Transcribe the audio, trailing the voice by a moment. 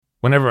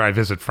Whenever I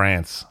visit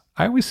France,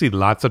 I always see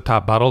lots of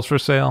top bottles for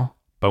sale,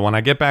 but when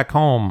I get back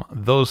home,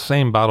 those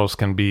same bottles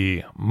can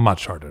be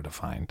much harder to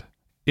find,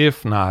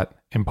 if not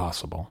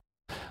impossible.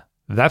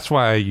 That's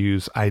why I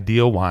use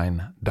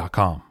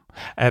idealwine.com.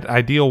 At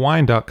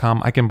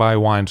idealwine.com, I can buy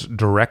wines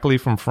directly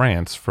from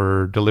France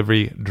for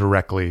delivery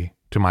directly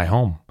to my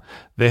home.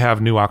 They have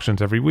new auctions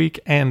every week,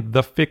 and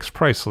the fixed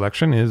price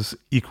selection is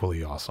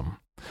equally awesome.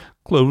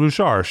 Clos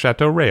Rougeard,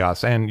 Chateau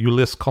Rayas, and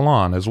Ulysse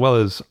Collin, as well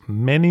as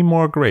many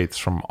more greats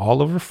from all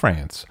over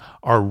France,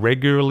 are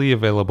regularly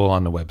available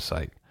on the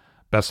website.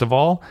 Best of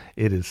all,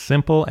 it is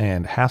simple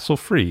and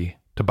hassle-free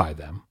to buy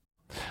them.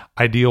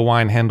 Ideal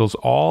Wine handles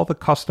all the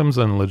customs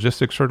and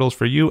logistics hurdles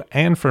for you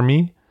and for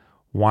me.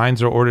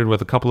 Wines are ordered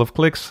with a couple of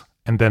clicks,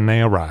 and then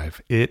they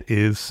arrive. It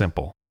is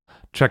simple.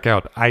 Check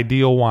out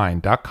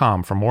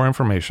idealwine.com for more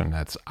information.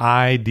 That's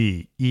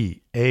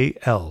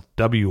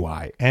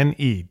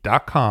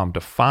IDEALWINE.com to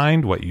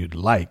find what you'd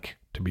like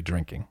to be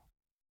drinking.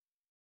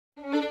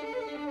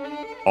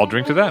 I'll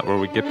Drink to That, where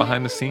we get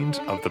behind the scenes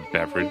of the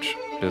beverage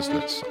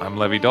business. I'm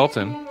Levi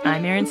Dalton.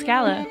 I'm Erin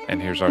Scala.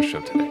 And here's our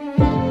show today.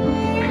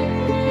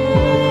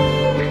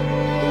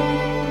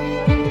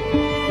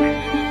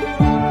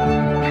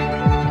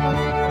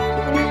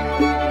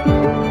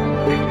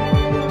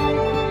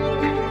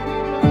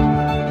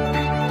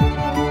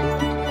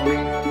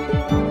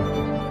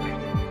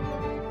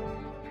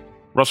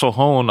 Russell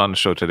Hone on the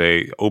show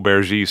today,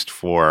 aubergiste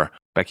for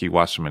Becky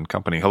Wasserman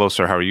Company. Hello,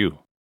 sir. How are you?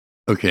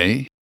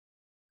 Okay.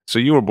 So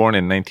you were born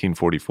in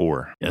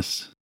 1944.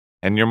 Yes.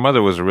 And your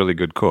mother was a really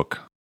good cook.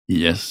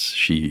 Yes,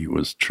 she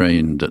was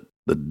trained at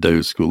the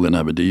Doe School in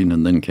Aberdeen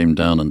and then came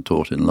down and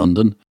taught in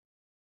London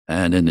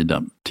and ended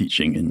up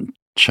teaching in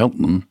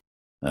Cheltenham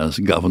as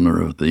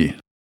governor of the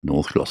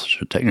North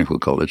Gloucestershire Technical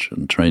College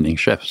and training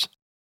chefs.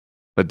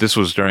 But this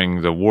was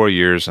during the war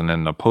years and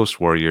then the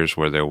post-war years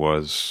where there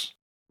was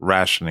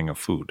rationing of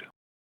food.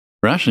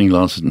 Rationing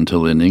lasted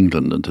until in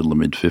England until the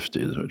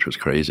mid-50s, which was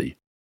crazy.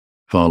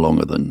 Far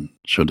longer than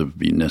should have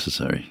been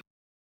necessary.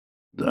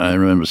 I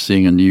remember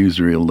seeing a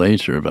newsreel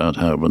later about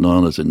how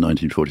bananas in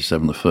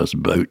 1947, the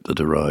first boat that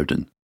arrived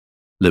in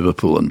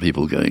Liverpool and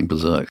people going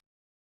berserk.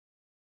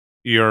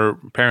 Your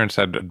parents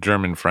had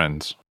German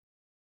friends.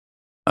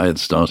 I had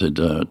started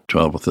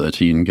 12 or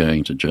 13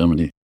 going to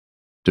Germany,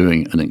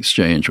 doing an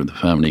exchange with a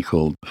family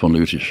called von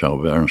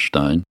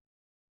Lüttichau-Bernstein,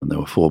 and there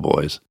were 4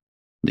 boys.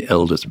 The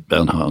eldest,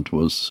 Bernhard,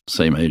 was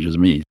same age as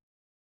me,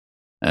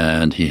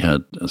 and he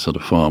had a sort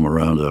of farm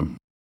around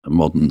a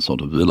modern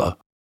sort of villa.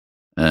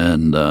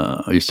 And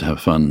I used to have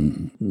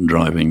fun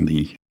driving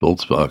the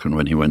Volkswagen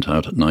when he went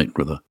out at night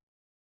with a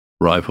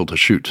rifle to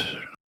shoot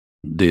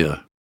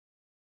deer.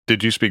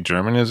 Did you speak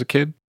German as a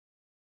kid?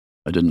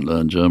 I didn't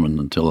learn German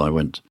until I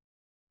went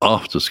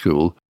after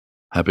school,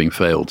 having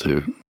failed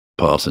to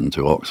pass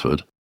into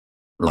Oxford,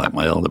 like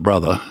my elder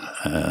brother,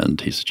 and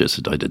he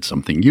suggested I did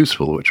something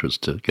useful, which was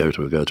to go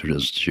to a Goethe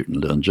Institute and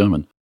learn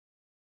German.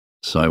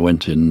 So I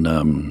went in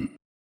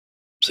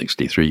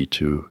 1963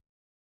 to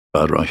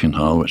Bad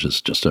Reichenhall, which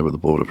is just over the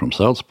border from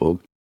Salzburg,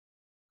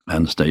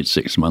 and stayed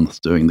 6 months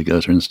doing the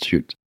Goethe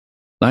Institute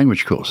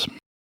language course.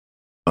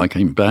 I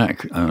came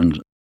back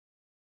and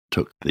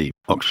took the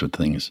Oxford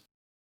things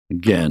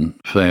again,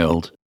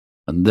 failed,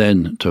 and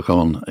then took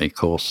on a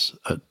course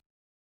at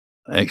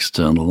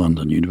external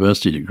London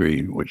University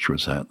degree, which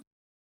was at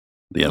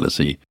the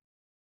LSE.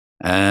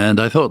 And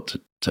I thought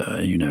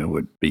that,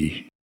 would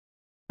be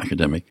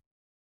academic.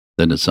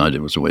 Then decided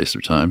it was a waste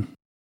of time.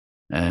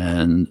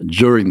 And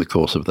during the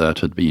course of that,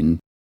 had been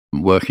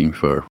working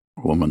for a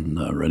woman,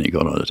 Renée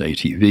Goddard, at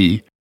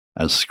ATV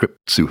as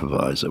script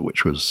supervisor,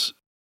 which was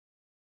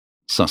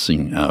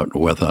sussing out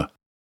whether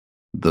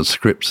the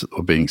scripts that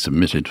were being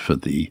submitted for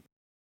the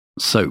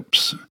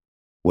soaps,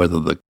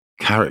 whether the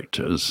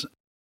characters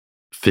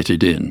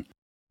fitted in,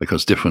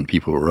 because different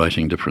people were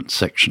writing different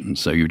sections.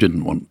 So you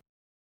didn't want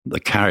the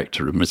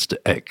character of Mr.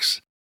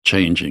 X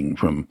changing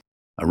from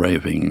a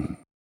raving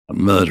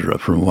murderer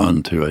from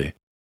one to a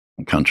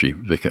country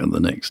vicar the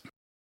next.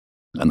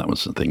 And that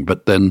was the thing.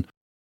 But then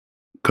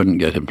couldn't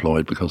get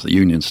employed because the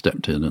union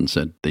stepped in and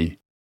said there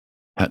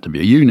had to be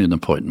a union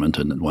appointment.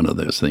 And one of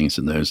those things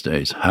in those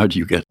days, how do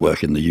you get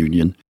work in the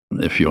union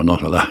if you're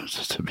not allowed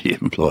to be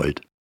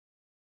employed?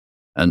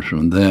 And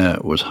from there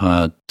was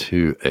hired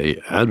to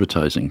a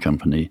advertising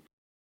company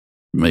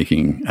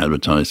making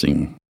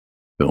advertising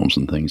films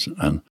and things.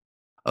 And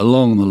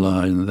along the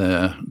line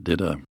there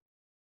did a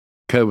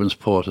Coburn's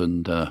Port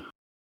and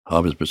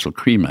Harvey's Bristol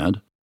cream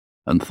ad,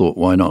 and thought,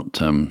 why not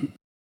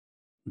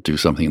do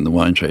something in the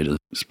wine trade?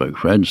 Spoke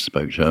French,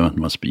 spoke German,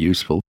 must be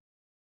useful.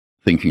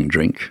 Thinking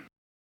drink.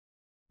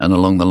 And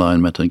along the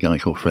line met a guy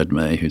called Fred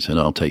May who said,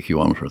 I'll take you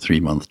on for a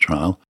 3-month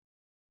trial.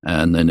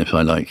 And then if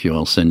I like you,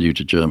 I'll send you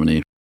to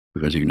Germany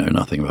because you know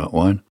nothing about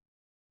wine.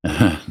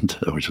 And,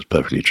 which was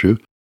perfectly true.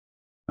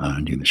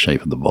 I knew the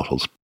shape of the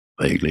bottles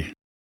vaguely.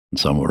 And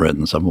some were red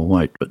and some were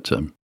white. But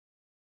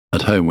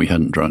at home we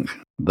hadn't drunk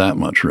that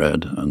much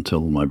red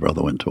until my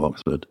brother went to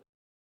Oxford.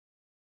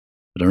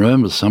 But I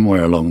remember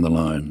somewhere along the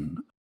line,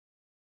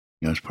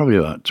 I was probably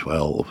about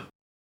 12,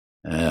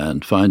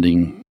 and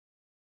finding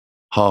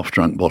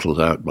half-drunk bottles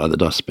out by the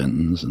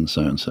dustbins and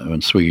so,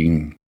 and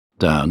swigging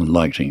down and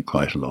liking it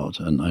quite a lot.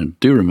 And I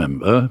do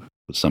remember,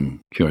 for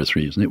some curious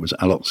reason, it was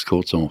Alox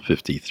Corton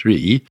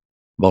 53,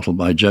 bottled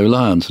by Joe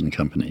Lyons and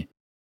Company,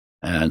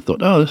 and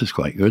thought, oh, this is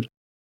quite good.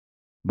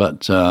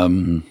 But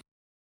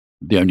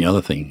the only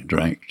other thing I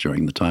drank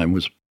during the time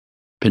was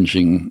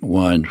pinching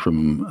wine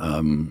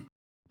from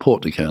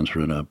port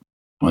decanter.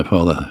 My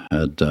father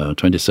had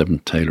 27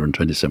 Taylor and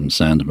 27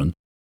 Sandeman.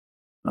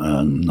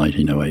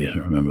 1908, I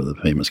remember the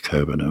famous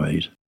Coburn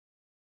 08.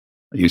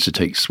 I used to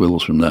take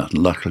swills from that.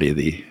 Luckily,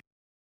 the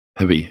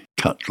heavy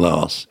cut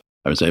glass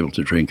I was able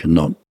to drink and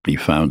not be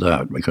found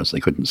out because they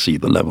couldn't see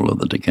the level of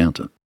the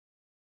decanter.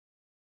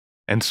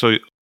 And so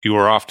you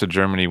were off to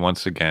Germany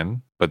once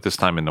again, but this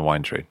time in the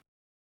wine trade.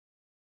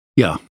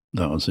 Yeah,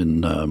 that was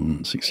in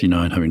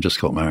 1969, having just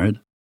got married.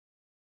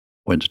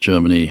 Went to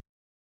Germany.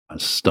 I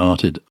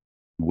started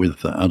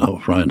with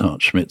Adolf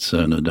Reinhard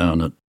Schmidt-Cerner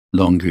down at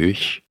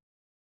Longueuil,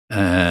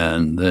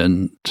 and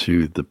then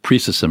to the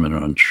Priester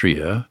Seminar in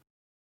Trier,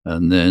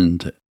 and then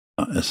to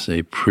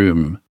S.A.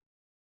 Prüm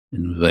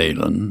in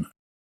Valen,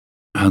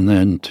 and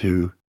then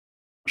to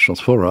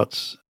Schloss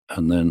Vorratz,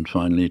 and then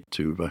finally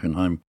to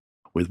Wachenheim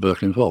with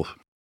Birkelin Wolf.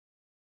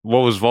 What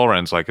was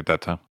Vollrans like at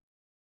that time?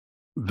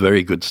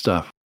 Very good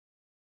stuff.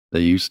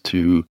 They used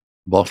to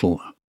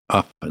bottle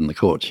up in the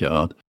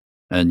courtyard,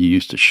 and you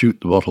used to shoot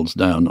the bottles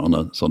down on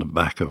a sort of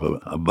back of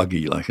a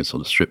buggy, like a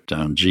sort of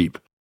stripped-down Jeep.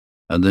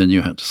 And then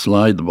you had to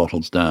slide the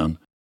bottles down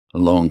a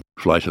long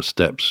flight of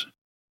steps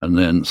and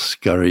then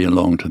scurry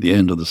along to the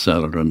end of the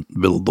cellar and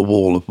build the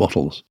wall of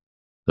bottles.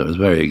 So it was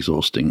very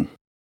exhausting,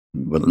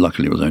 but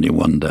luckily it was only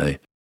one day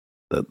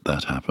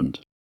that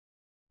happened.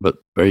 But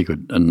very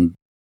good. And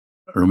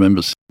I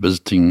remember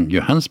visiting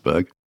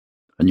Johannesburg,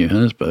 and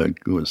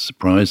Johannesburg was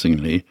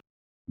surprisingly,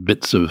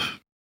 bits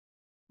of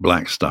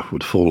black stuff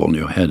would fall on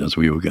your head as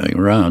we were going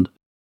around.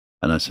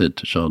 And I said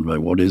to Chardonnay,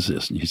 what is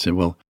this? And he said,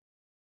 well,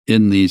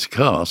 in these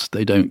casks,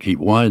 they don't keep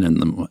wine in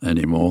them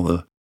anymore.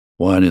 The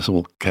wine is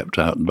all kept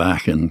out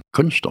back in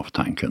Kunststoff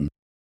tank and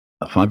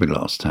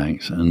fiberglass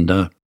tanks.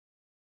 And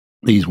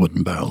these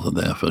wooden barrels are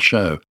there for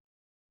show.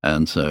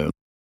 And so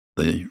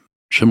the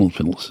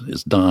Schimmelpilz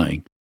is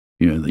dying.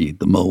 You know,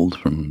 the mold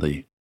from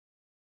the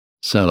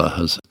cellar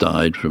has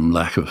died from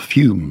lack of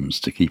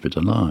fumes to keep it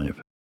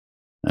alive.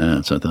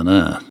 And so I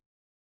thought,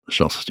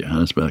 Schloss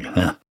Johannesburg,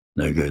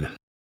 no good.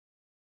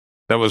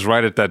 That was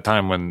right at that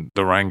time when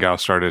the Rheingau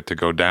started to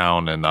go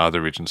down and the other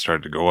regions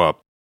started to go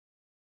up.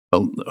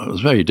 Well, it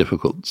was very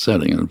difficult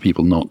selling and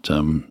people not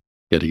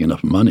getting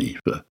enough money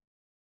for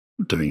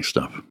doing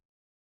stuff.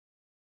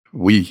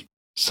 We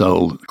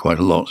sold quite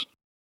a lot.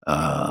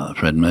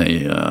 Fred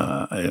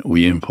May,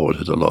 we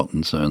imported a lot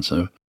and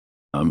so,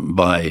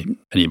 by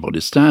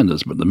anybody's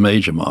standards. But the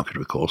major market,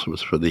 of course,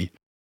 was for the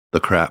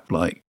crap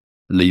like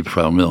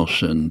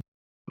Liebfraumilch and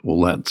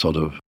all that sort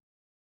of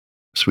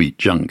sweet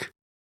junk.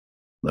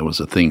 There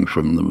was a thing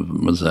from the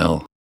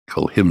Moselle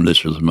called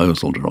Himmlisches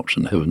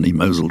Moseldropschen, Heavenly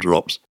Mosel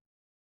Drops,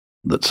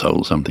 that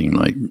sold something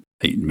like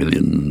 8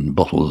 million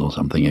bottles or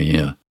something a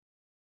year.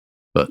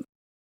 But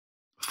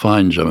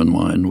fine German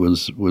wine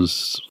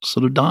was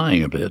sort of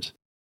dying a bit.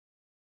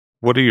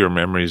 What are your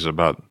memories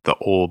about the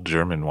old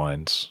German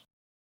wines?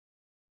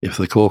 If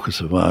the cork has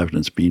survived and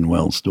it's been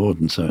well stored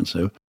and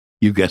so,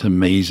 you get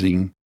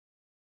amazing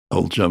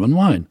old German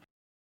wine.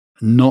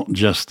 Not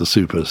just the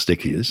super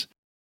stickies.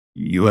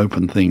 You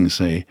open things,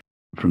 say,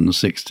 from the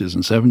 60s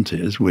and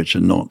 70s, which are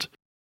not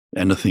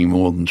anything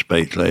more than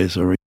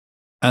Spätlese,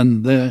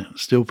 and they're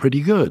still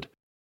pretty good.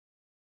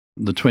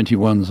 The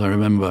 21s I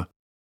remember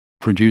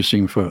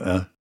producing for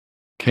a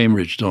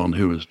Cambridge Don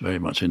who was very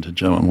much into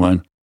German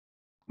wine.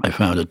 I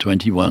found a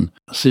 21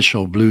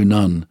 Sichel Blue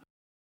Nun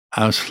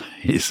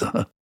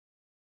Auslese.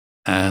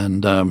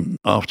 And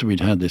after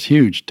we'd had this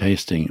huge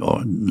tasting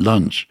or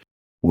lunch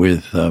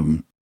with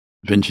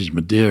vintage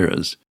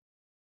Madeiras,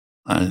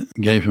 I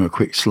gave him a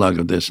quick slug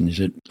of this and he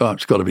said,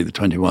 it's got to be the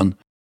 21.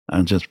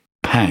 And just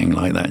pang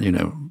like that, you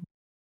know.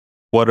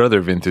 What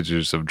other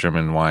vintages of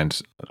German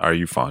wines are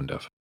you fond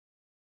of?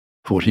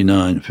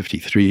 49,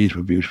 53s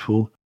were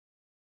beautiful.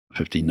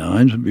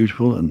 59s were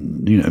beautiful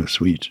and, you know,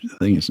 sweet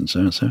things and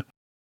so.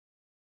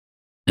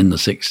 In the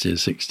 60s,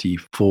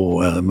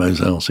 64,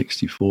 Moselle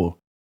 64,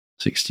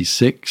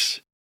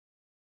 66,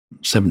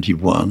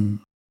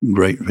 71,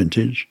 great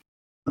vintage.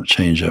 A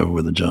changeover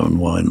with the German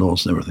wine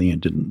laws and everything,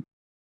 it didn't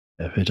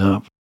F it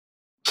up.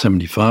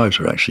 75s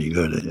were actually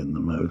good in the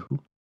Mosel.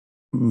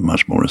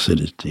 Much more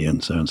acidity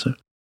and so.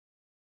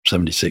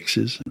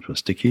 76s for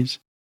stickies.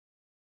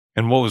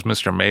 And what was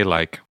Mr. May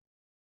like?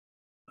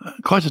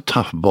 Quite a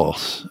tough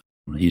boss.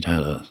 He'd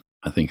had,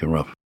 I think, a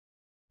rough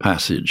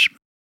passage.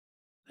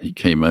 He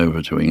came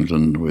over to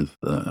England with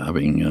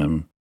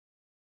having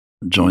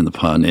joined the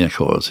Pioneer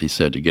Corps, as he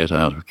said, to get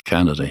out of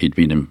Canada. He'd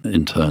been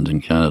interned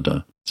in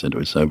Canada. He said it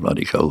was so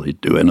bloody cold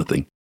he'd do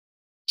anything.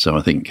 So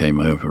I think came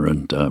over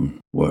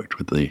and worked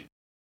with the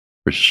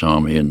British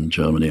Army in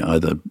Germany,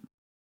 either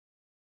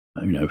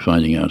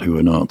finding out who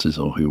were Nazis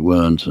or who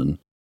weren't, and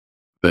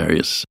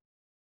various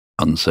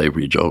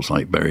unsavory jobs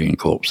like burying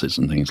corpses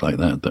and things like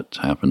that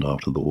happened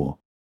after the war.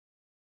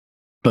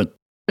 But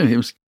he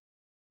was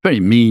very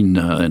mean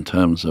in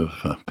terms of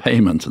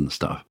payment and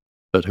stuff.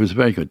 But he was a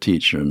very good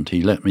teacher, and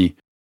he let me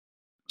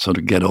sort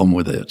of get on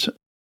with it. I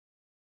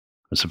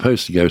was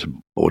supposed to go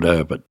to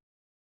Bordeaux, but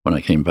when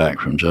I came back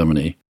from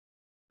Germany,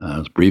 I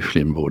was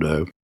briefly in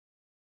Bordeaux,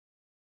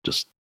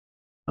 just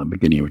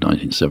beginning of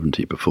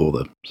 1970, before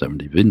the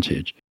 70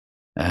 vintage,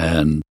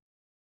 and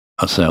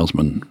a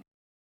salesman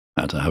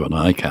had to have an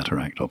eye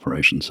cataract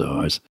operation, so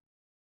I was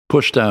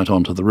pushed out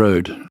onto the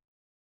road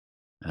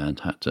and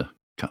had to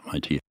cut my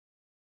teeth.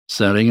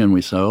 Selling, and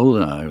we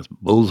sold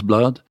bull's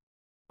blood,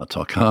 a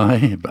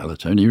Tokai,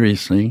 Balatoni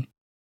Riesling,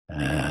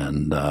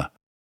 and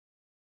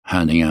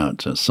handing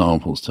out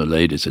samples to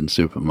ladies in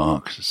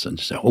supermarkets and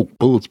say, "Oh,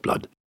 bull's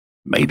blood.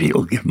 Maybe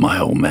it'll give my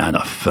old man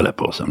a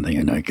fillip or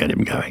something, get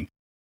him going."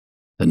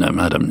 Then, "No,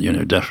 madam,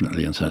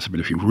 definitely." And so I said, "But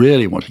if you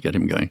really want to get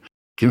him going,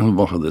 give him a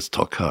bottle of this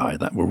Tokai.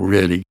 That will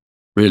really,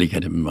 really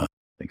get him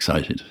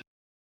excited."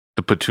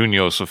 The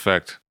Petunios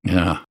effect.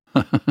 Yeah.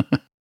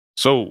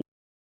 So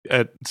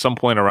at some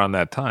point around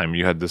that time,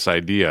 you had this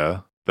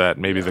idea that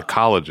maybe the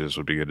colleges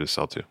would be good to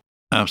sell to.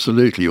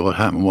 Absolutely. What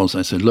happened was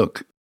I said,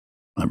 look,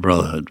 my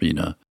brother had been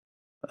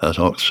at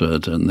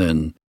Oxford, and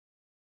then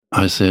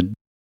I said,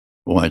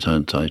 why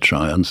don't I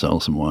try and sell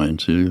some wine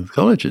to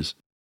colleges?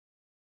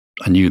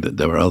 I knew that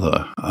there were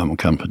other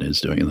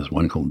companies doing it. There's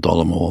one called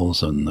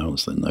Dollamores, and there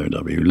was then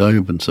O.W.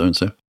 Loeb and so and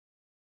so.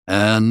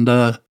 And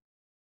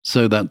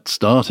so that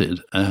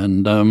started,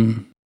 and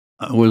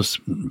I was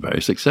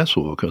very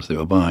successful because they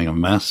were buying a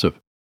mass of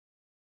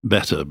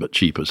better but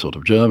cheaper sort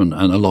of German,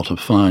 and a lot of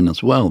fine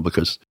as well,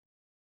 because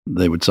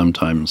they would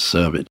sometimes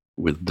serve it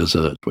with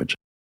dessert, which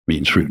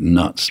means fruit and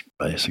nuts,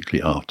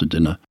 basically, after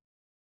dinner.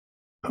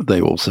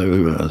 They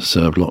also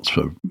served lots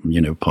for,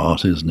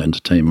 parties and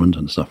entertainment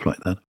and stuff like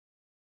that.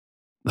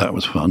 That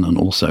was fun, and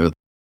also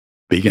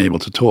being able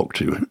to talk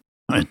to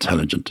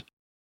intelligent.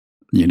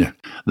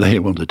 They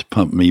wanted to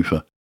pump me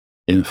for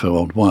info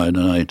on wine,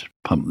 and I'd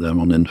pump them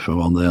on info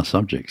on their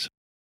subjects.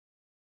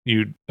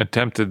 You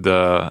attempted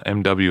the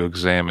MW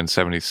exam in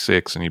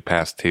 76 and you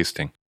passed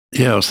tasting.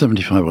 Yeah, I was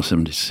 75 or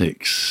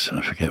 76,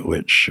 I forget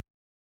which.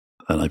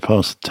 And I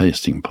passed the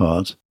tasting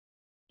part,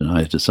 and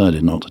I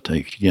decided not to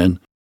take it again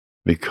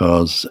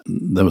because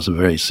there was a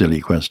very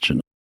silly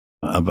question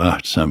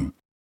about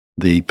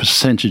the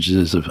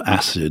percentages of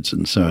acids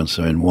and so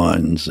in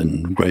wines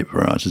and grape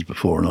varieties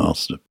before and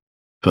after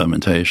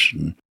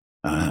fermentation,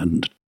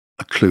 and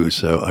a clue.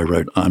 So I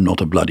wrote, "I'm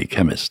not a bloody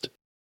chemist."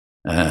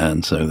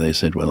 And so they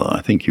said, "Well,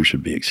 I think you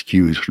should be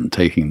excused from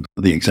taking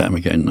the exam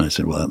again." And I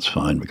said, "Well, that's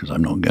fine, because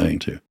I'm not going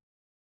to."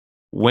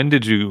 When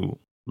did you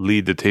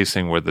lead the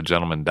tasting where the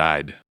gentleman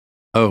died?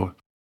 Oh,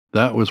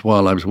 that was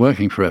while I was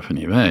working for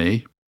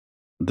FNUA.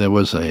 There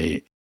was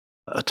a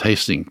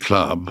tasting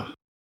club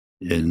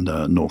in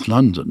North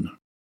London,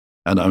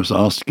 and I was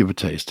asked to give a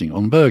tasting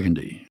on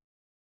Burgundy.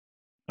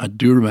 I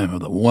do remember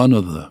that one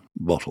of the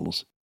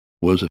bottles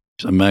was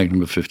a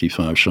Magnum of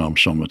 55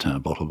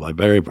 Chambertin bottle by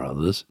Berry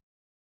Brothers,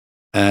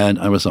 and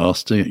I was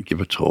asked to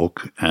give a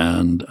talk,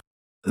 and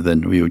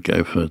then we would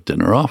go for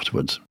dinner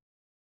afterwards.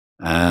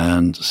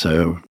 And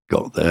so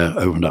got there,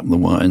 opened up the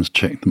wines,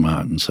 checked them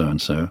out, and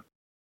so.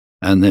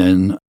 And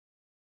then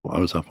I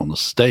was up on the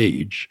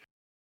stage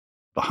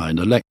behind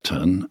a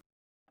lectern,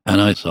 and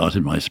I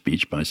started my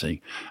speech by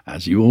saying,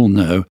 "As you all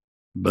know,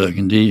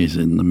 Burgundy is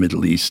in the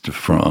Middle East of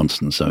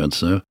France and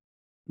so,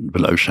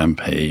 below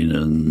Champagne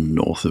and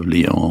north of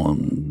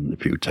Lyon,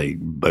 if you take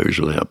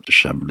Beaujolais up to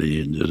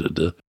Chablis and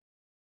da-da-da."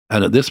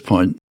 And at this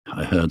point,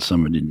 I heard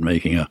somebody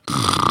making a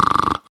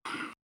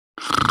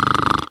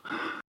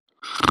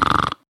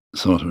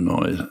sort of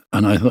noise.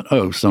 And I thought,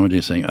 oh,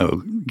 somebody's saying,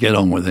 "Oh, get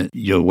on with it.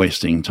 You're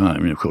wasting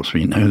time." And of course,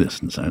 we know this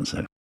and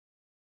so.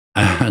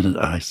 And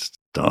I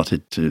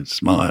started to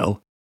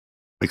smile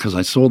because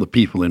I saw the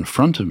people in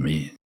front of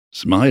me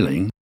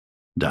smiling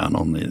down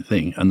on the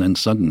thing. And then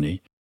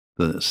suddenly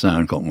the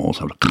sound got more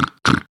sort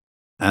of,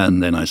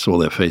 and then I saw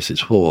their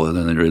faces fall, and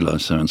then they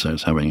realized so-and-so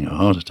was having a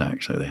heart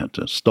attack. So they had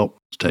to stop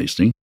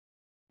tasting.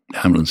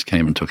 The ambulance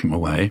came and took him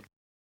away.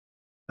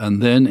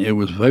 And then it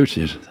was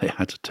voted. They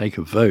had to take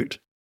a vote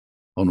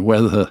on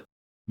whether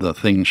the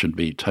thing should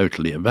be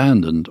totally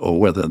abandoned or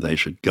whether they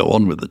should go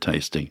on with the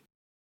tasting.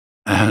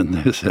 And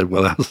they said,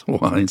 "Well, as the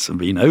wines have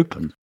been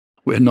opened,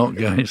 we're not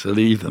going to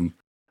leave them."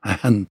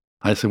 And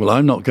I said, "Well,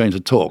 I'm not going to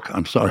talk.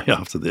 I'm sorry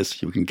after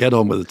this. You can get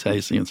on with the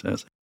tasting," and so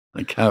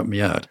they count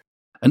me out.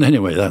 And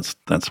anyway, that's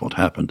what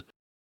happened.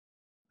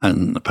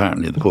 And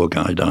apparently the poor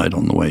guy died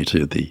on the way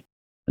to I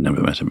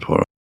never met him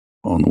before,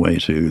 on the way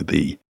to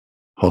the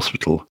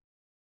hospital.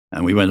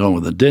 And we went on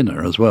with the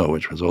dinner as well,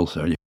 which was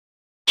also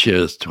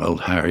cheers to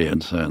old Harry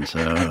and so.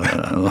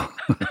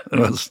 It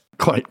was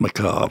quite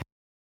macabre,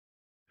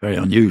 very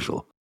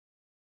unusual.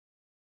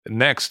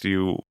 Next,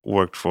 you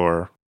worked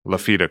for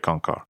Lafite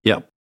Concar.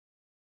 Yep.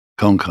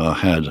 Concar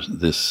had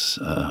this,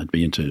 I'd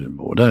been to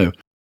Bordeaux,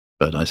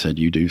 but I said,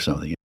 "You do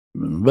something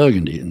in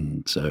Burgundy."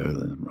 And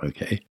so,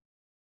 okay.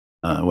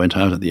 Went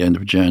out at the end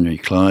of January.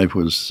 Clive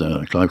Coates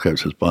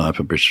was buyer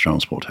for British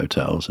Transport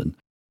Hotels, and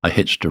I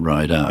hitched a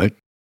ride out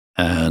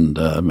and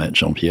met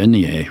Jean-Pierre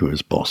Nier, who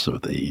was boss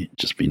of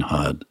just been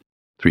hired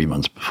 3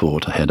 months before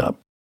to head up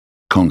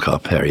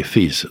Concar Perry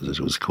Fils, as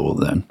it was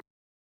called then.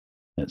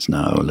 It's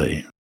now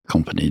the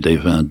Compagnie des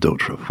Vins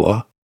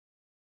d'Autrefois.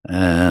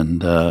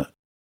 And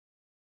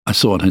I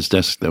saw on his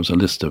desk there was a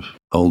list of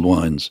old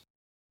wines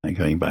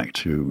going back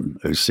to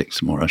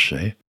 06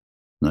 Montrachet.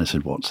 And I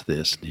said, "What's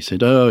this?" And he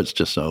said, "Oh, it's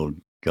just old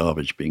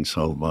garbage being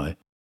sold by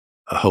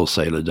a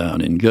wholesaler down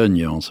in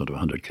Guernsey, sort of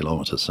 100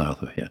 kilometers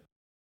south of here."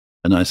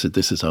 And I said,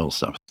 "This is old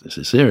stuff. This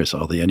is serious.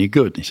 Are they any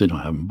good?" And he said,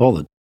 "I haven't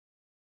bothered."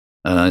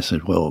 And I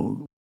said,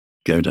 "Well,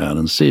 go down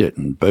and see it."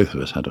 And both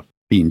of us had a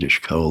fiendish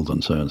cold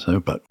and so,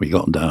 but we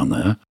got down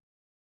there.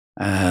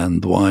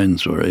 And the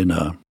wines were in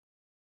an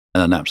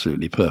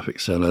absolutely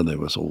perfect cellar. There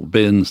was all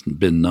bins and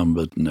bin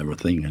numbered and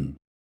everything, and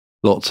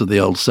lots of the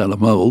old cellar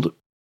mold.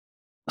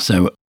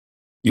 So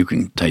you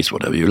can taste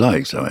whatever you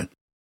like. So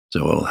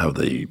I'll have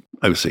the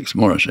 06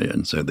 Montrachet.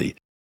 And so the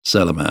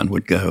cellar man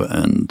would go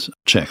and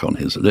check on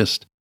his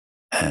list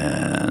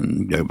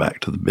and go back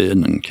to the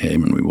bin, and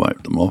came and we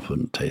wiped them off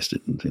and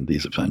tasted and said,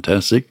 "These are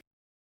fantastic."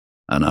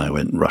 And I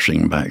went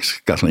rushing back,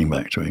 scuttling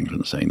back to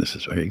England saying, "This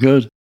is very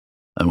good."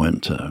 I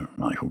went to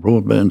Michael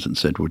Broadbent and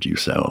said, "Would you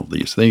sell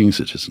these things?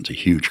 It isn't a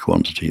huge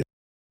quantity,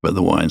 but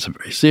the wines are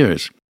very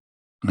serious."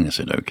 And he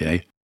said,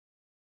 "Okay."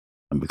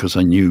 And because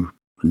I knew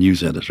the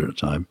news editor at the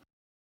time,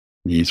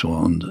 Niels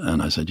Wand,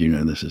 and I said,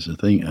 "This is a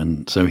thing."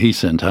 And so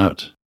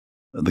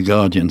The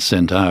Guardian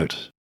sent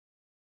out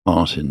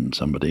Martin,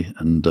 somebody,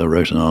 and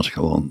wrote an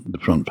article on the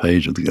front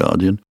page of The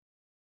Guardian,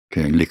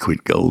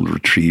 liquid gold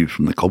retrieved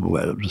from the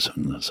cobwebs,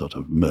 and a sort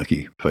of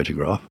murky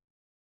photograph.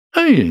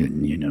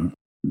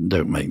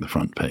 Don't make the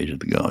front page of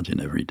The Guardian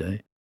every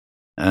day.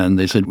 And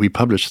they said, we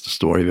published the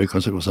story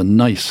because it was a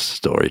nice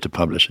story to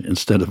publish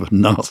instead of a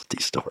nasty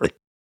story.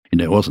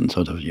 It wasn't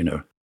sort of,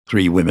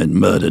 3 women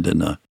murdered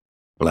in a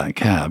black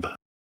cab.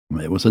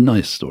 It was a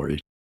nice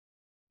story.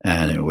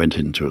 And it went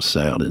into a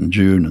sale in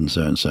June and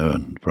so,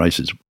 and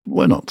prices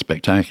were not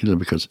spectacular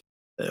because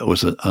it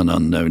was an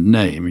unknown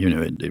name.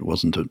 It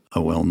wasn't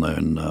a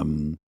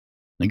well-known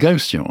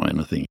negociant or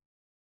anything.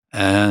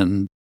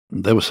 And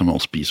there were some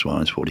Hospice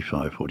wines,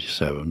 45,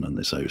 47, and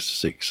this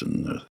 06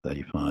 and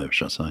 35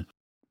 Chassagne,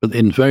 but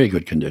in very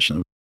good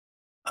condition.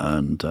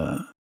 And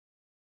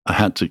I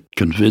had to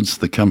convince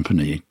the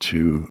company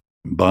to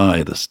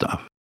buy the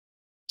stuff.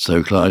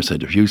 So Clive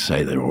said, "If you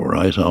say they're all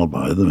right, I'll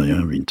buy them.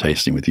 I've been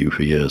tasting with you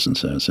for years." And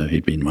so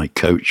he'd been my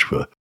coach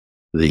for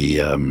the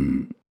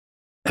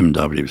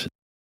MW.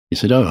 He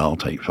said, "Oh, I'll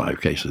take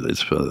 5 cases of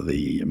this for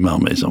the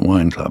Malmaison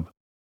Wine Club."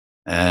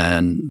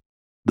 And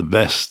the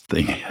best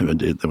thing he ever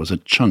did, there was a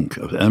chunk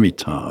of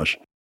Hermitage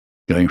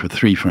going for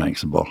 3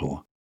 francs a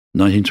bottle,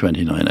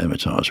 1929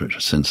 Hermitage, which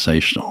was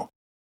sensational.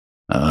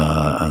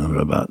 And there were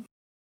about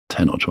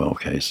 10 or 12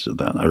 cases of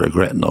that. I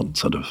regret not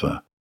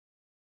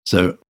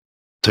so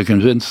to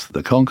convince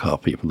the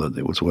Concar people that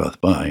it was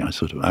worth buying, I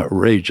sort of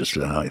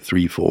outrageously high,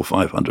 300%, 400%,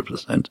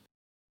 500%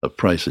 of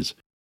prices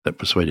that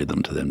persuaded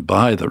them to then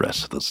buy the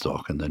rest of the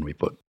stock, and then we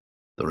put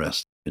the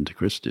rest into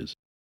Christie's.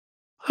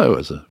 Oh, it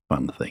was a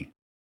fun thing.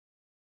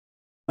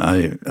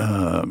 I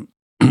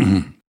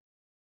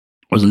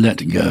was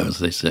let go, as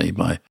they say,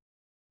 by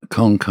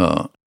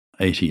Concar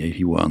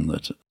 8081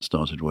 that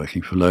started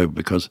working for Loeb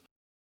because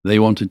they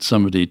wanted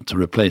somebody to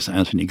replace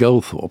Anthony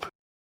Goldthorpe,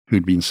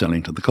 who'd been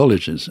selling to the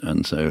colleges.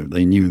 And so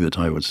they knew that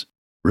I was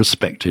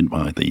respected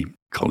by the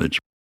college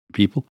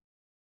people,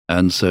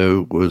 and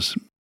so was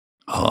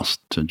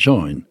asked to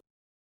join.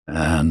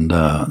 And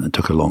it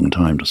took a long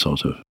time to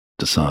sort of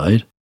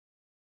decide.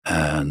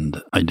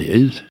 And I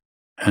did,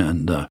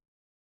 and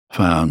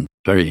found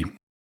very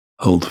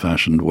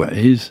old-fashioned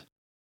ways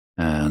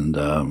and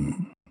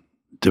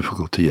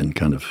difficulty in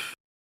kind of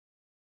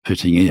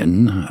fitting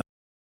in.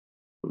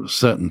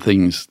 Certain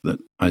things that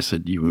I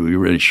said, we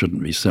really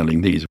shouldn't be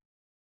selling these.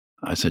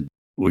 I said,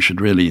 we should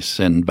really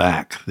send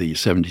back the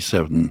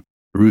 77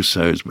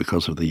 Rousseaus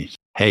because of the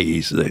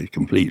haze. They're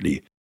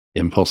completely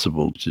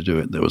impossible to do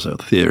it. There was a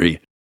theory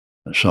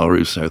that Charles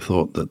Rousseau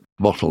thought that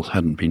bottles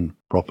hadn't been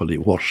properly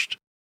washed.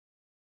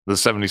 The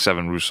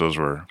 77 Rousseaus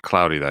were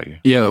cloudy that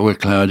year. Yeah, were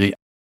cloudy.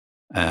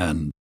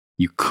 And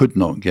you could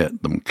not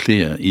get them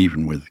clear,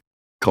 even with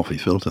coffee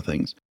filter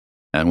things.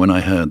 And when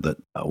I heard that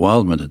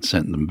Wildman had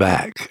sent them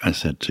back, I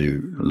said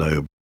to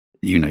Loeb,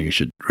 you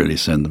should really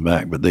send them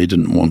back. But they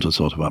didn't want to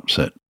sort of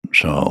upset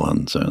Charles,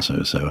 and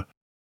so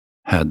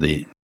had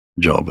the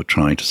job of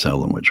trying to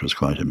sell them, which was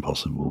quite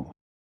impossible.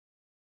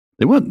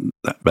 They weren't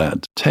that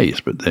bad to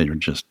taste, but they were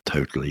just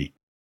totally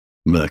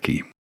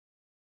murky.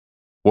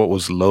 What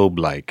was Loeb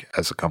like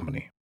as a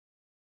company?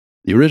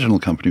 The original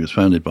company was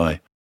founded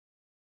by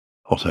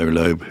Otto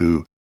Loeb,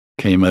 who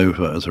came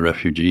over as a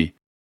refugee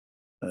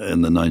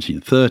in the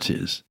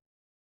 1930s.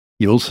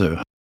 He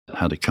also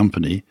had a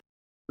company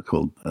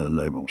called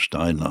Loeb und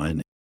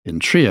Steinlein in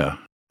Trier,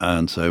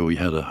 and so we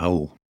had a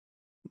whole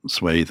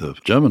swathe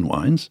of German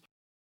wines.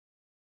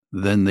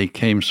 then they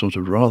came sort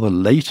of rather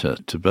later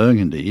to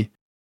Burgundy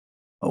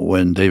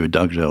when David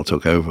Dugdale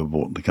took over,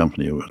 bought the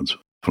company, it was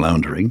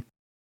floundering,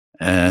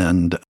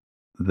 and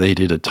they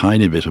did a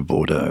tiny bit of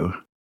Bordeaux.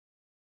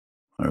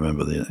 I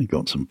remember they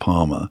got some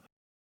Parma,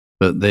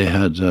 but they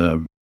had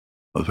a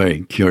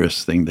very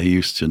curious thing. They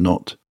used to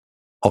not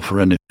offer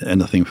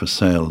anything for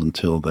sale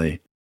until they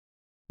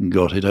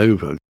got it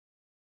over.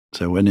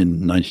 So when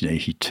in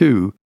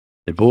 1982,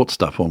 they bought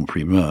stuff on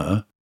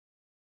primeur,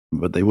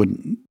 but they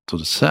wouldn't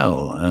sort of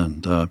sell.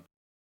 And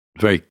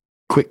very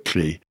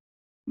quickly,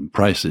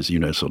 prices,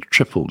 sort of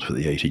tripled for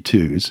the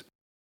 82s,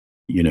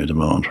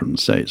 demand from the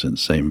States, and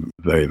same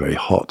very, very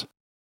hot.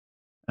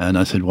 And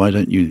I said, why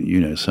don't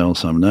you, sell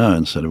some now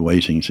instead of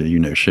waiting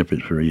to, ship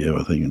it for a year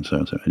or thing and so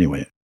on. So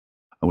anyway,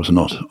 I was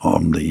not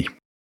on the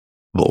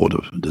board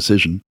of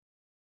decision.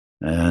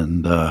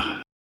 And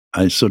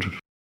I sort of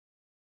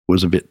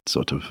was a bit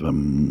sort of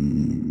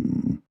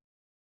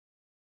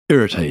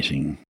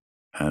irritating.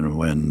 And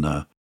when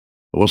I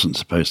wasn't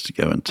supposed to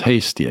go and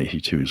taste the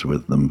 82s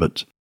with them,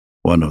 but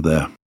one of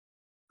their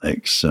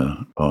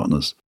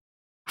ex-partners,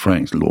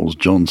 Frank Laws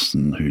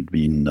Johnson, who'd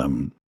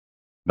been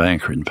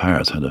banker in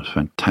Paris, had a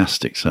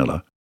fantastic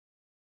cellar.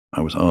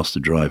 I was asked to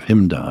drive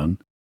him down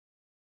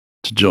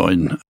to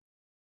join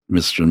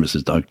Mr. and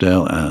Mrs.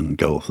 Dugdale and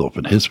Goldthorpe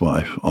and his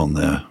wife on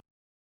their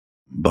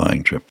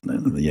buying trip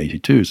in the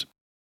 82s.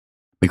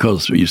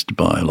 Because we used to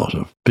buy a lot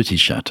of Petit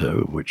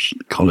Chateau, which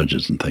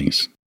colleges and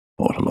things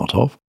bought a lot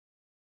of.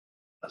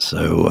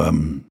 So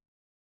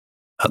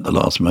at the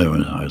last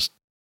moment, I was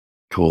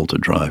called to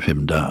drive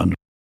him down.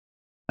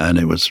 And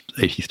it was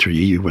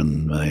 83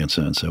 when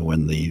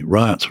the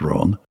riots were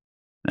on.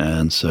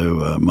 And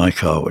so my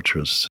car, which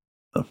was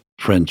a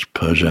French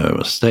Peugeot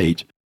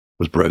estate,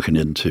 was broken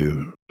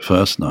into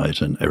first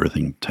night and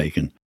everything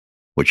taken,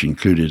 which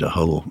included a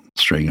whole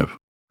string of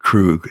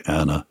Krug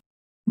and a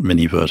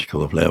mini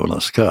vertical of Leo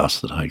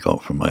Lascasse that I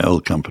got from my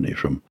old company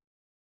from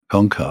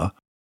Concar.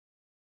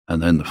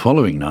 And then the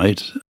following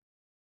night,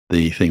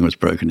 the thing was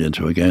broken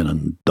into again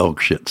and dog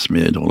shit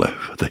smeared all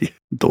over the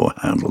door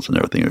handles and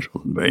everything, which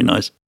wasn't very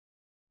nice.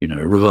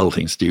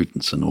 Revolting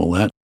students and all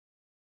that.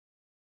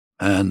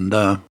 And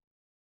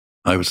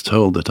I was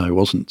told that I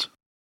wasn't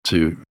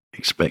to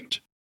expect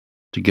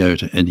to go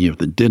to any of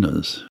the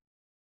dinners.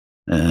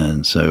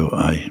 And so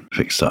I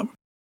fixed up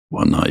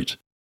one night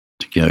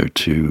to go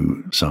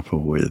to supper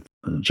with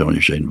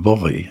Jean-Eugène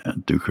Vaury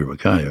at Duca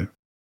Rocaille.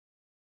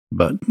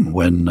 But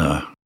when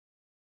the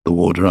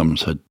war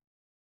drums had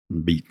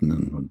beaten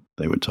and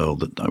they were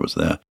told that I was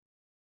there,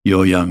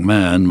 your young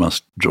man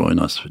must join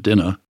us for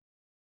dinner.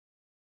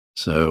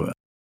 So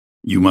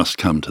you must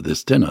come to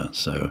this dinner.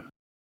 So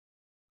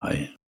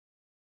I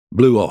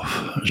blew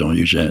off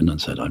Jean-Eugène and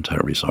said, I'm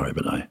terribly sorry,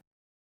 but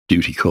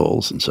duty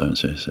calls. And so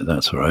he said,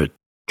 that's all right.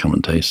 Come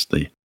and taste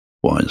the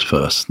wines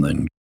first and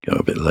then go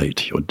a bit late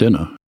to your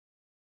dinner.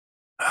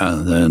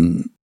 And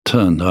then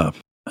turned up.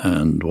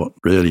 And what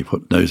really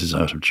put noses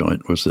out of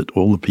joint was that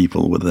all the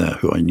people were there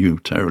who I knew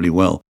terribly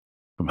well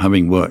from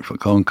having worked for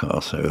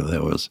Concar. So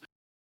there was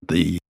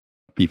the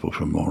people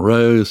from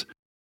Montrose,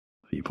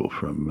 people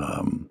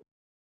from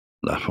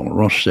La Font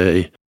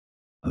Rocher.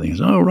 I think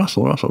it's,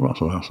 Russell.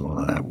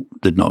 I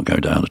did not go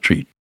down a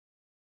treat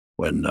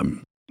when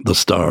the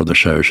star of the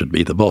show should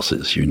be the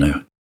bosses,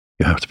 You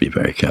have to be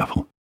very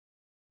careful.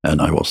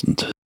 And I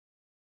wasn't.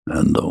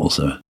 And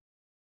also,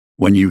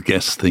 when you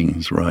guess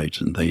things right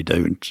and they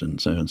don't, and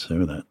so,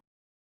 that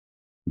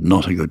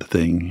not a good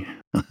thing.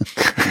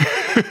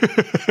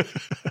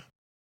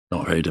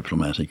 Not very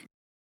diplomatic.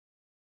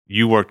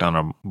 You worked on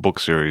a book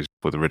series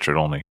with Richard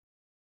Olney.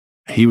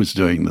 He was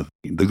doing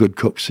the Good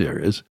Cook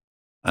series,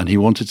 and he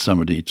wanted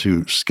somebody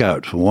to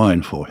scout for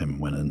wine for him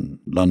when in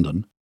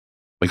London,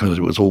 because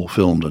it was all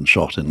filmed and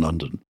shot in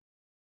London.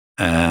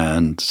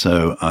 And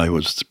so I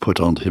was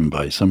put on to him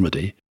by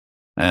somebody,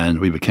 and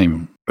we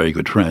became very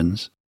good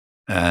friends,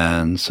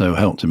 and so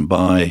helped him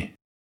buy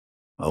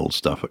old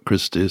stuff at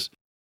Christie's,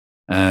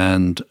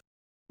 and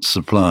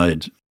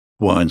supplied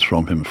wines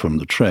from him from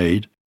the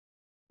trade.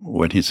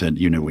 When he said,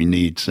 we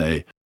need,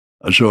 say,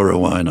 a Jura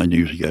wine, I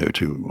knew to go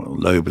to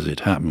Loeb as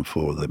it happened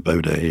for the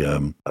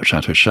Baudet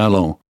Chateau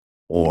Chalon,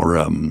 or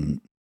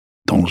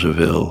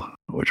Dangeville,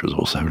 which was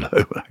also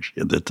Loeb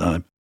actually at the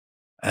time.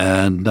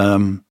 And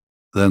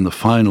then the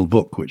final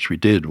book which we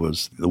did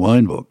was the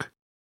wine book,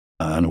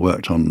 and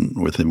worked on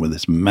with him with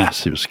this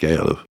massive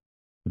scale of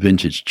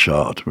vintage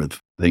chart with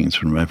things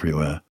from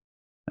everywhere.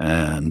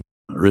 And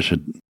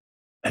Richard,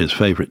 his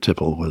favourite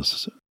tipple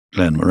was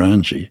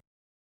Glenmorangie.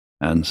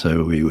 And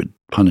so we would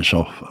punish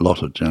off a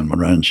lot of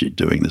Glenmorangie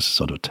doing this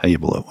sort of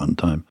table at one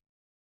time.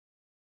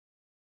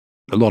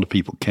 A lot of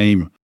people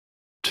came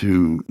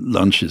to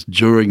lunches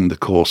during the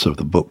course of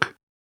the book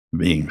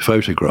being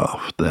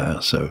photographed there.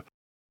 So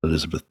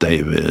Elizabeth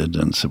David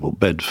and Sybil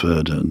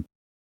Bedford and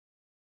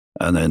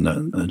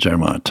then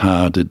Jeremiah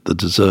Tower did the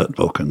dessert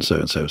book and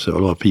so. So a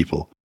lot of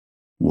people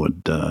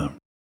would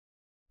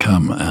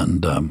come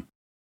and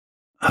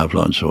have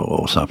lunch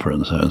or supper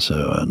and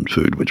so, and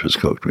food which was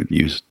cooked. We'd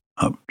used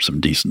up some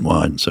decent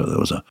wine, so there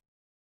was a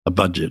a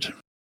budget.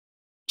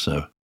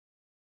 So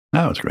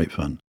that was great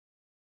fun.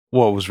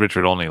 What was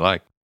Richard Olney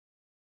like?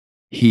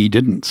 He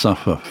didn't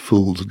suffer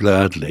fools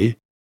gladly.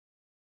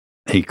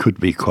 He could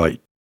be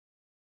quite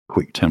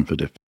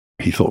quick-tempered if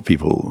he thought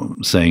people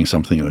saying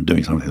something or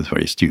doing something was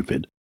very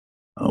stupid,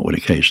 would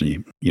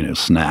occasionally,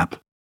 snap.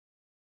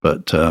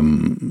 But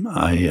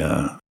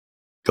I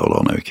got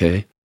on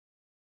okay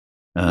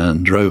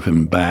and drove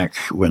him back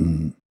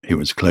when he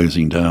was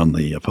closing down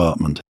the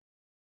apartment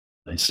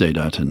I stayed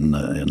at in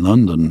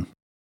London.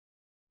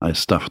 I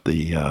stuffed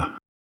the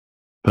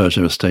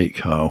Peugeot estate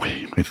car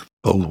with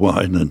old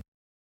wine,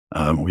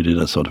 and we did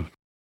a sort of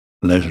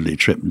leisurely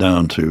trip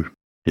down to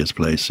his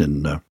place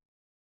in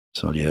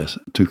Soliers,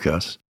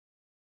 Toucas.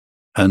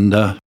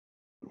 And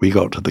we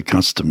got to the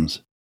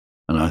customs,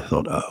 and I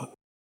thought, I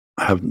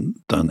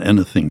haven't done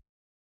anything,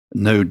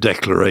 no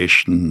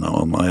declaration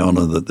on my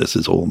honor that this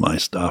is all my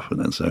stuff.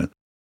 And so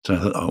I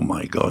thought, oh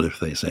my God, if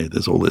they say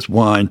there's all this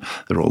wine,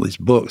 there are all these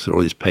books, there are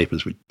all these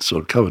papers, we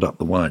sort of covered up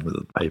the wine with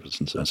the papers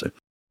and so on. So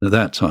at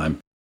that time,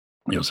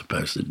 you're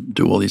supposed to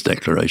do all these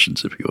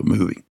declarations if you were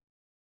moving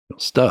your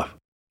stuff.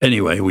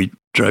 Anyway, we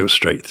drove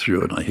straight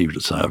through, and I heaved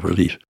a sigh of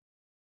relief.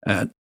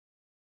 And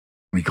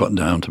we got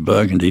down to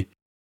Burgundy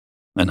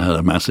and had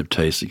a massive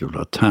tasting of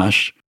La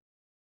Tâche.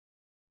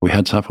 We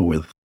had supper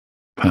with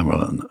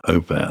Pamela and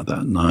Aubert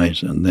that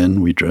night, and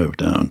then we drove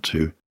down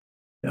to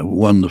a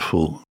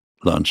wonderful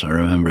lunch. I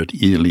remember at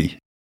Illy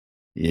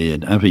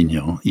in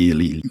Avignon,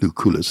 Illy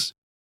Lucullus.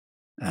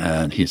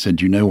 And he said,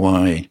 "Do you know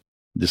why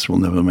this will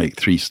never make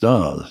 3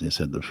 stars?" He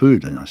said, "The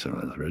food." And I said,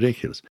 "Well, that's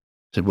ridiculous."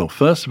 He said, "Well,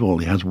 first of all,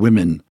 he has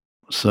women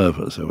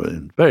servers who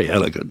are very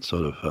elegant,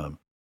 sort of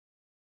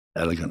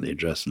elegantly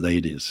dressed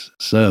ladies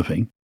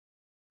serving.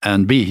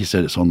 And B, he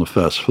said, it's on the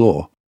first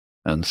floor.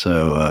 And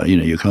so,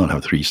 you can't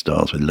have 3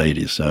 stars with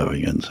ladies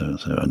serving. And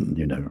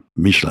and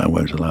Michelin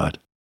won't allow it.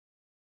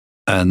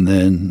 And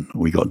then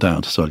we got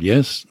down to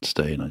Soliers,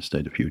 and I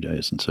stayed a few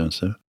days and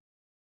so.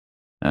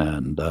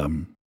 And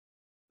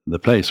the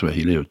place where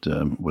he lived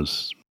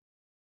was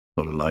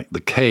sort of like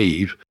the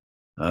cave,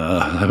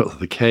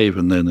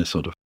 and then this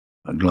sort of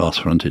a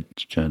glass-fronted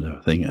kind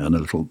of thing and a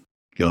little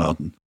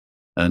garden.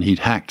 And he'd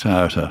hacked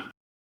out a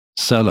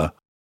cellar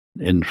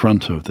in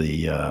front of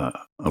the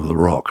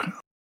rock.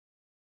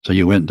 So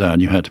you went down,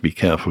 you had to be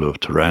careful of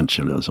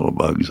tarantulas or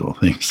bugs or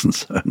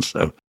things and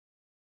so,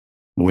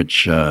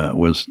 which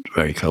was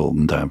very cold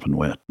and damp and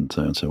wet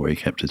and so where he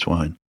kept his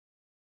wine.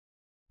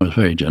 It was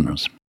very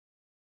generous.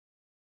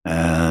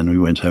 And we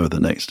went over the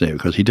next day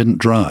because he didn't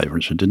drive,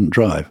 Richard didn't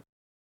drive.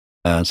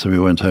 So we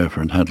went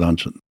over and had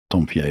lunch at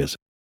Dompierre's,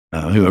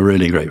 who are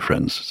really great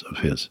friends of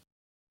his,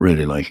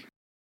 really like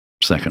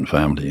second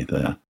family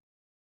there.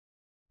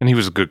 And he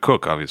was a good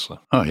cook, obviously.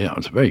 Oh, yeah, he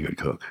was a very good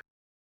cook.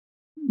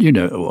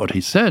 What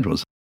he said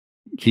was,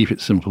 keep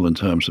it simple in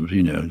terms of,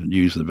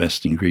 use the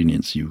best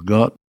ingredients you've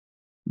got.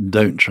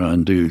 Don't try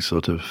and do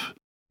sort of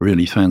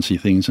really fancy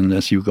things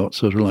unless you've got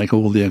sort of like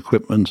all the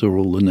equipment or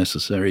all the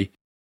necessary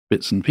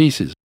bits and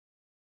pieces.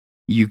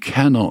 You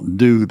cannot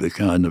do the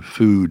kind of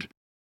food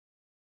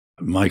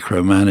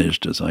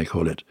micromanaged, as I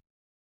call it,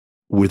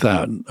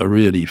 without a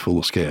really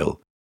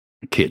full-scale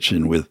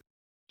kitchen with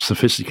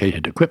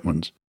sophisticated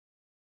equipment.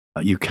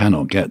 You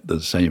cannot get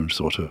the same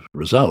sort of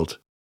result.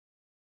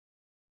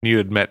 You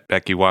had met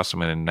Becky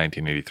Wasserman in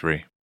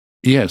 1983.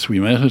 Yes, we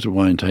met at a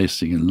wine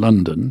tasting in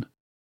London.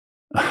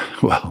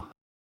 Well,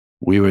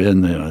 we were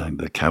in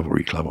the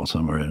Cavalry Club or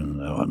somewhere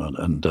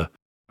and a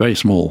very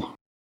small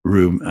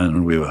room,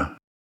 and we were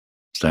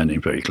standing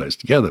very close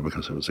together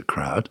because there was a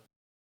crowd.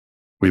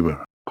 We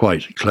were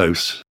quite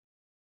close,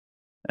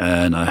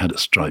 and I had a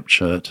striped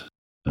shirt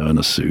and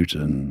a suit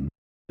and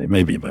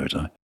maybe a bow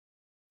tie.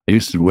 I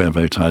used to wear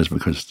bow ties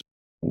because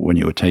when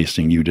you were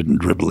tasting, you didn't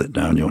dribble it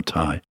down your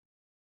tie.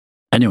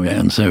 Anyway,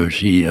 and so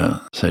she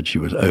said she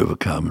was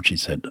overcome. She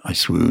said, I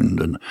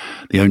swooned, and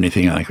the only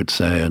thing I could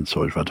say, and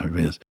sort of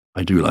is,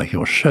 I do like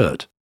your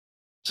shirt.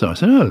 So I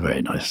said, oh,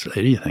 very nice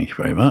lady, thank you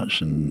very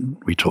much. And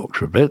we talked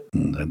for a bit,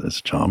 and it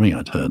was charming.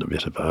 I'd heard a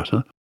bit about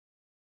her.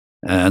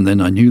 And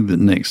then I knew the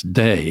next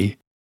day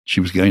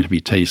she was going to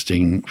be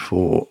tasting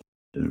for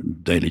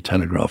Daily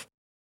Telegraph.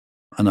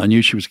 And I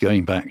knew she was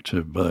going back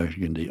to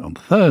Burgundy on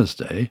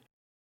Thursday.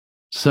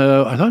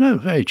 So I thought, oh,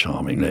 very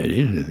charming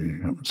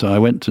lady. So I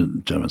went to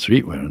German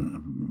Street, where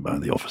by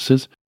the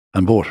offices,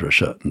 and bought her a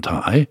shirt and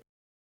tie,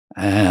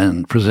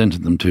 and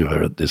presented them to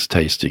her at this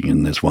tasting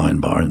in this wine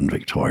bar in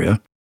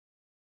Victoria.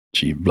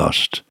 She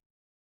blushed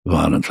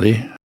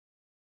violently.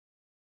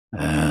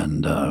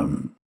 And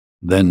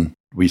then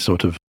we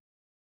sort of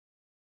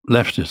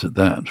left it at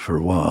that for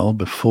a while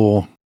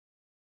before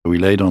we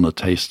laid on a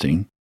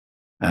tasting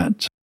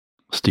at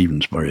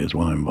Stevensbury's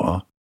wine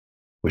bar,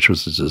 which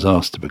was a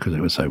disaster because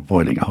it was so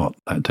boiling hot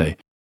that day.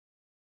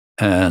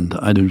 And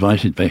I'd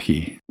invited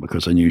Becky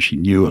because I knew she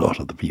knew a lot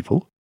of the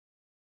people.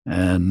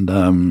 And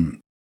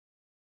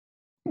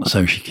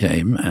so she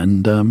came,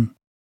 and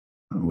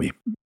we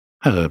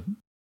had a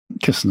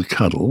kiss and a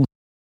cuddle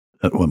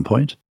at one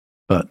point,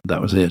 but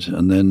that was it.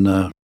 And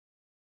then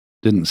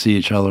didn't see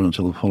each other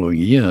until the following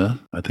year,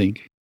 I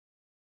think.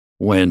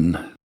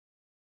 when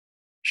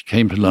she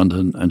came to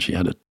London and she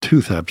had a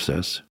tooth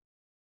abscess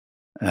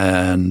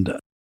and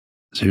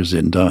she was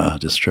in dire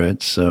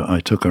distress. So I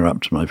took her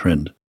up to my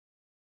friend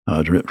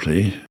Howard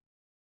Ripley.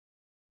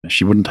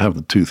 She wouldn't have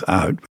the tooth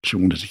out, but she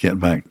wanted to get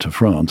back to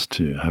France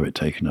to have it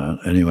taken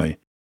out. Anyway,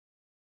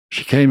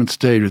 she came and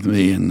stayed with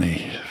me in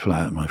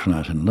my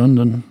flat in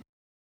London.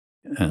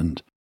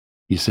 And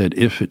he said,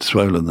 if it's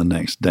swollen the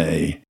next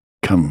day,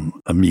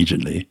 come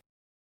immediately.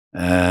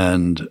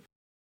 And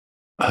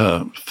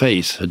her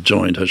face had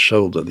joined her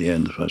shoulder, the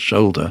end of her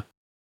shoulder.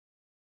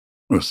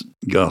 It was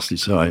ghastly,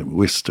 so I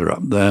whisked her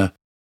up there.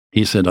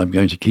 He said, I'm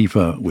going to keep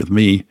her with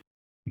me,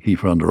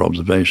 keep her under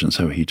observation.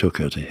 So he took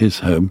her to his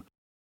home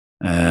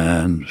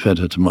and fed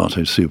her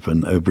tomato soup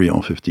and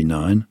Aubryon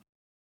 59.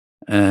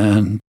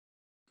 And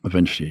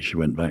eventually she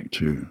went back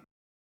to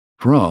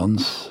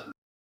France.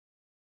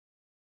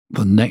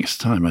 The next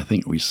time I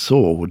think we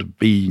saw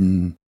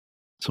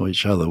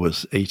each other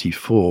was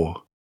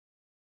 84,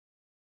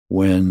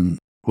 when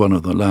one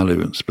of the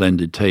Lalou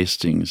splendid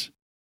tastings,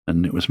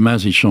 and it was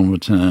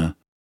Mazy-Chambertin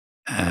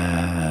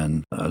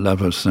and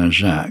Lavaux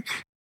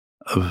Saint-Jacques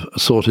of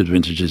assorted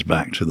vintages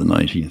back to the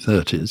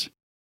 1930s.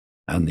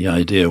 And the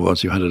idea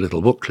was you had a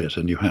little booklet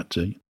and you had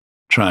to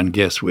try and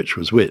guess which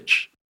was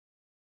which.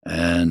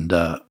 And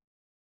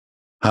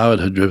Howard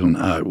had driven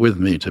out with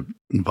me to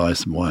buy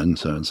some wine and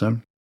so and so.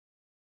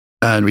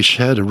 And we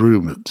shared a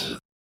room at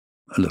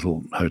a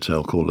little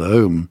hotel called Le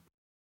Home.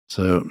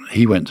 So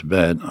he went to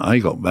bed. I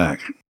got back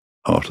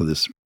after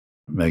this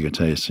mega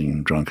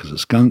tasting, drunk as a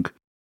skunk,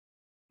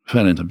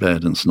 fell into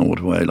bed and snored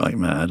away like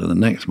mad. And the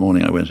next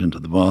morning I went into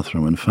the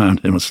bathroom and found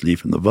him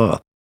asleep in the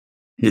bath.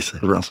 He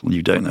said, Russell,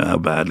 you don't know how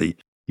badly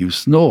you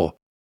snore.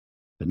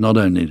 But not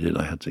only did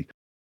I have to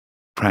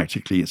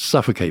practically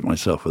suffocate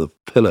myself with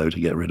a pillow to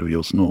get rid of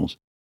your snores,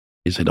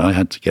 he said, I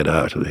had to get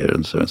out of here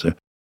and so and so.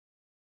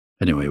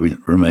 Anyway, we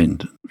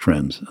remained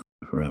friends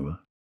forever.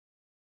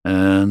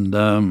 And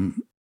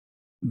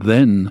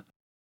then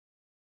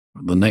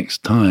the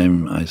next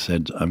time I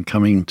said, I'm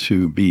coming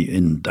to be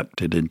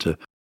inducted into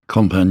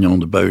Compagnon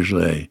de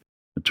Beaujolais,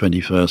 the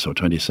 21st or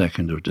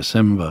 22nd of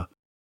December.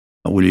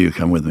 Will you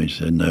come with me?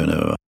 She said,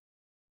 no,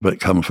 but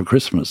come for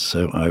Christmas.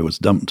 So I was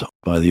dumped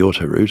by the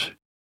autoroute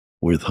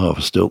with half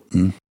a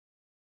Stilton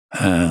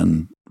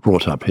and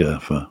brought up here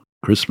for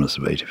Christmas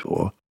of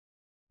 84.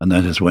 And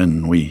that is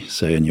when we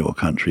say in your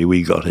country,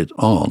 we got it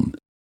on.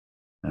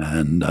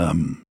 And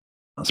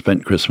I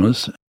spent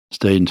Christmas,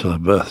 stayed until her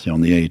birthday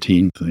on the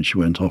 18th, and she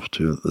went off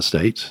to the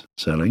States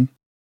selling.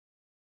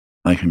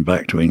 I came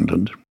back to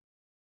England.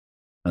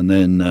 And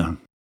then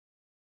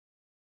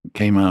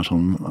came out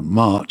on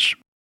March.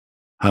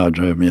 Howard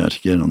drove me out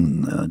again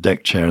on a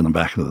deck chair in the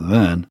back of the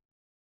van.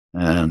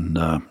 And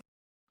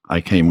I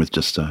came with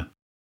just a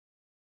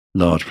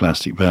large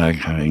plastic bag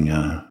having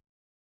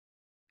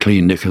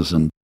clean knickers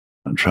and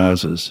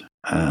trousers.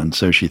 And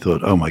so she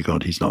thought, oh my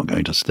God, he's not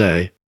going to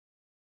stay.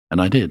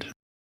 And I did.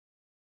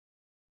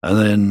 And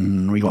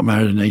then we got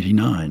married in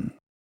 89.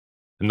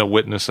 And the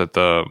witness at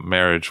the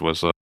marriage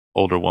was an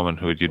older woman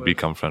who you'd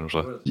become friends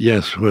with.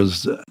 Yes,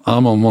 was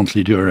Armand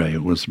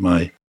Montely-Duret was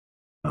my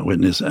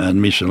witness,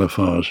 and Michel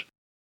Lafarge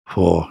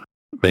for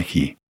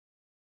Becky.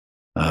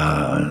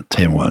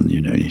 Témoin,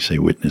 you say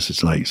witness,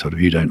 it's like sort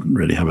of you don't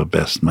really have a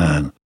best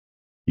man.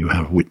 You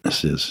have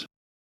witnesses.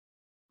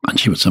 And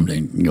she was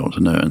somebody you got to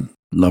know, and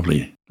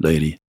lovely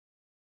lady.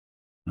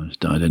 She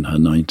died in her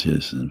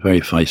 90s, and very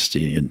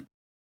feisty. And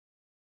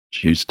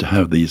she used to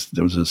have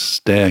there was a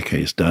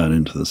staircase down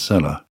into the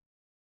cellar,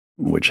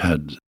 which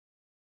had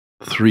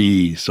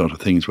 3 sort of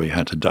things where you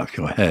had to duck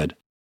your head.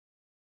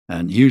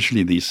 And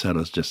usually these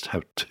cellars just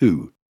have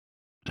 2.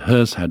 But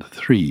hers had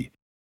 3.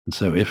 And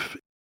so if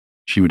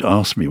she would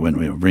ask me when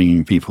we were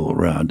bringing people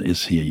around,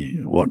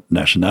 what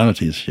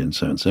nationality is he, and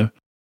so and so.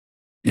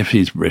 If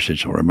he's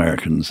British or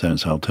American, so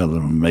I'll tell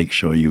them, make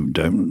sure you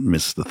don't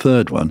miss the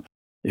 3rd one.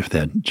 If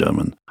they're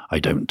German, I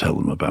don't tell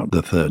them about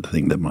the 3rd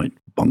thing that might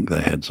bonk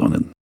their heads on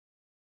it.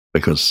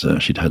 Because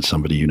she'd had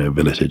somebody,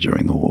 billeted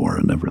during the war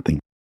and everything.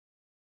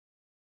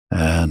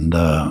 And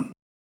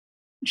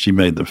she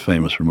made the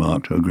famous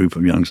remark to a group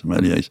of young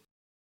sommeliers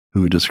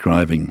who were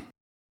describing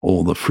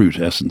all the fruit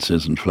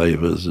essences and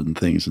flavors and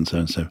things and so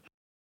and so.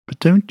 But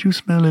don't you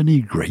smell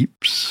any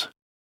grapes?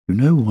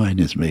 Wine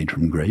is made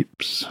from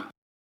grapes.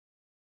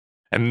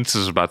 And this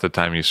is about the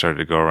time you started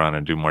to go around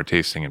and do more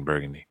tasting in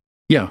Burgundy.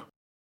 Yeah.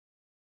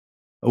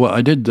 Well,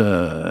 I did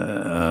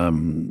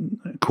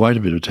quite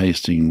a bit of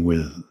tasting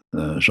with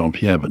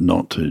Jean-Pierre, but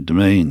not to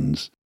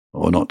domains,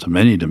 or not to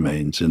many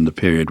domains in the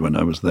period when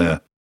I was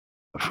there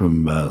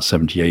from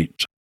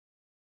 78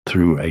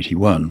 through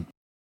 81.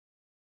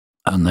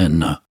 And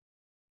then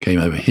came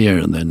over here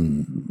and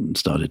then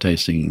started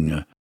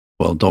tasting.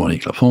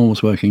 Dominique Lafont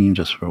was working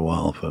just for a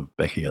while for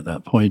Becky at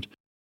that point.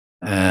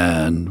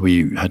 And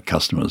we had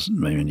customers,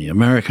 mainly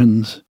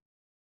Americans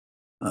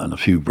and a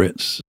few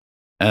Brits.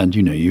 And,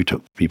 you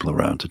took people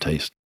around to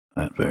taste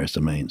at various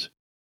domains.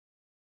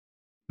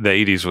 The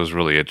 80s was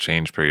really a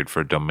change period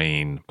for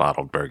domain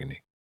bottled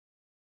Burgundy.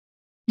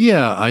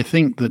 Yeah, I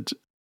think that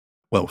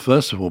Well,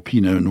 first of all,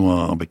 Pinot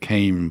Noir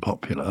became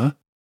popular,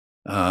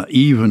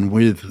 even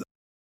with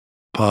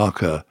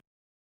Parker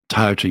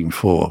touting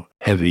for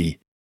heavy,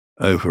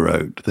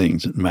 over-oaked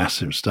things and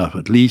massive stuff.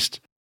 At least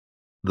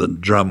the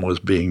drum was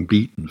being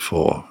beaten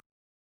for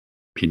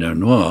Pinot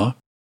Noir,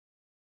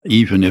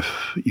 even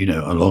if,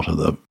 a lot of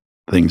the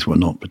things were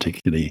not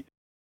particularly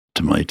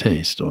to my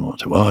taste or not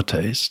to our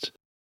taste.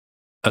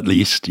 At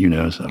least,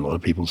 as a lot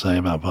of people say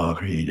about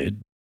Parker, he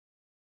did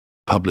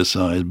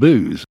publicize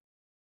booze.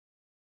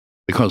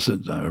 Because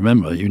I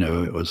remember,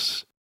 it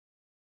was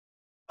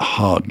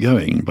hard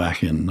going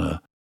back in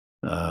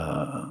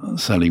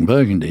selling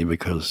Burgundy,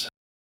 because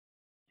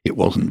it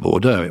wasn't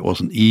Bordeaux, it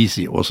wasn't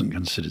easy, it wasn't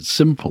considered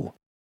simple.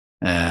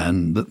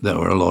 And there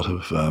were a lot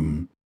of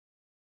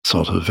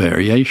sort of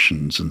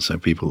variations, and so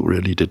people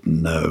really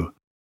didn't know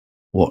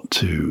what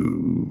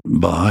to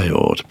buy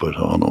or to put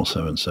on or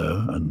so and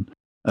so. And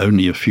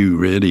only a few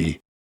really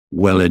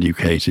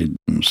well-educated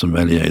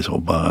sommeliers or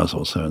buyers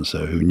or so and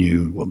so who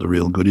knew what the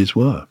real goodies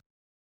were.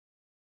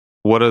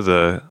 What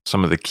are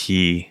some of the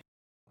key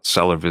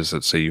cellar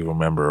visits that you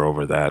remember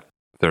over that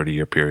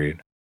 30-year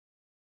period?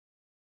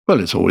 Well,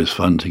 it's always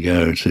fun to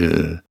go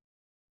to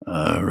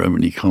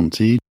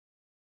Romanée-Conti,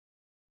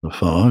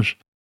 Lafarge.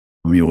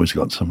 We always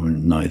got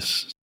something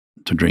nice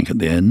to drink at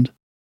the end.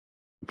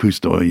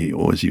 Pustoi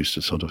always used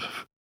to sort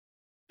of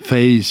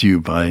phase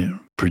you by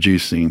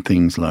producing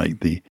things like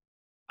the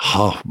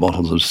half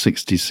bottles of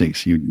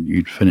 66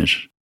 you'd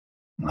finish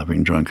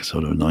having drunk a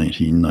sort of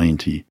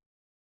 1990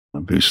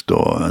 Bustor,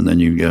 and then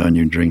you go and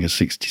you drink a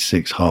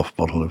 66 half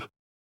bottle of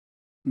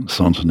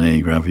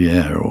Centenaire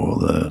Gravière or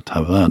the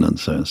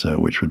Tavannes and so,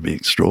 which would be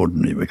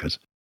extraordinary because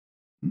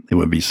it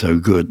would be so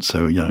good,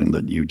 so young,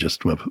 that you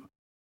just were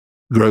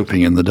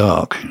groping in the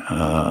dark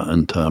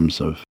in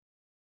terms of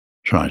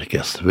trying to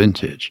guess the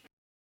vintage.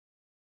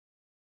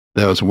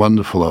 There was a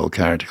wonderful old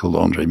character called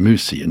André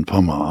Mussy in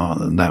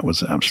Pommard, and that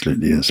was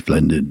absolutely a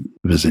splendid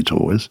visit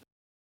always.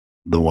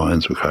 The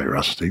wines were quite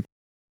rustic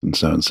and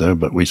so,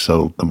 but we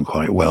sold them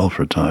quite well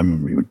for a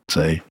time, we would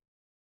say,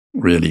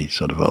 really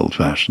sort of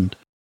old-fashioned.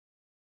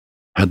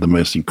 Had the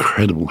most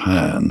incredible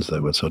hands.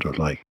 They were sort of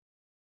like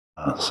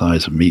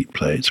size of meat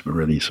plates, but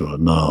really sort of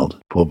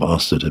gnarled. Poor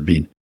bastard had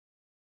been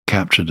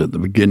captured at the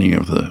beginning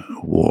of the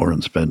war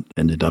and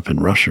ended up in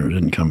Russia and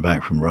didn't come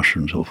back from Russia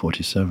until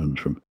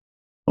 1947,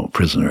 or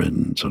prisoner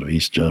in sort of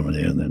East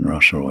Germany and then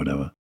Russia or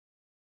whatever.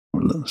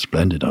 A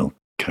splendid old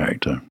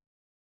character.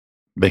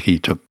 Becky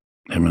took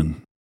him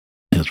and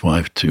his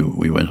wife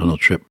we went on a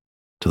trip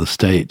to the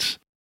States,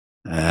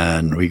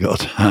 and we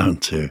got down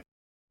to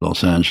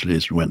Los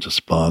Angeles, we went to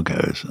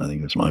Spargo's, I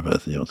think it was my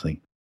birthday or thing.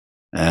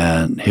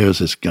 And here's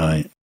this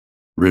guy,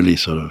 really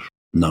sort of,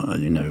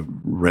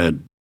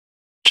 red,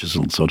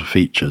 chiseled sort of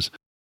features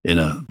in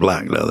a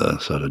black leather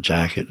sort of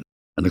jacket.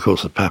 And of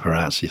course the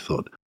paparazzi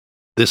thought,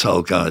 this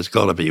old guy's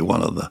got to be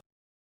one of the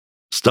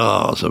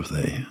stars of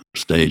the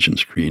stage and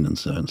screen and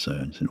so and so.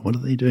 And he said, what are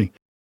they doing?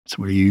 I said,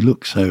 well, you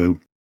look so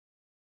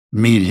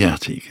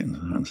mediatic.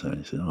 And so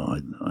he said, I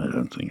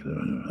don't think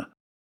so.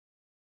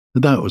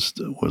 But that was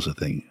a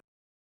thing.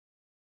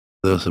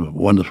 There was a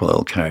wonderful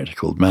old character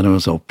called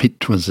Mademoiselle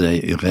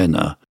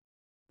Pitoisé-Urena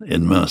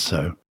in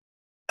Meursault.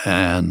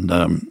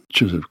 And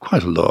she was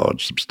quite a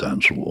large,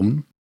 substantial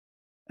woman.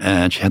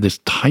 And she had this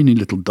tiny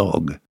little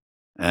dog.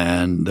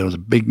 And there was a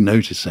big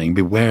notice saying,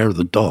 beware of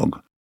the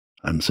dog.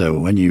 And so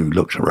when you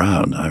looked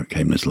around, out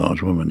came this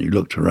large woman, you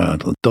looked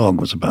around, the dog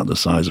was about the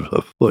size of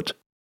her foot.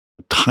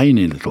 A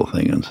tiny little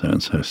thing,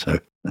 and so. So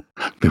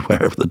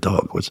beware of the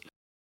dog was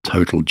a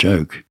total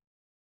joke.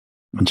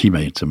 And she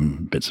made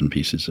some bits and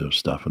pieces of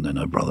stuff, and then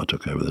her brother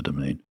took over the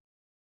domain.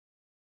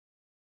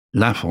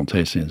 La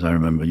Fontaine, I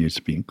remember, used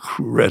to be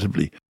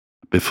incredibly,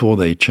 before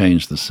they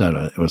changed the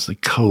cellar, it was the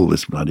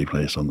coldest bloody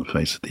place on the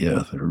face of the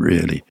earth. A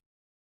really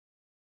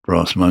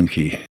brass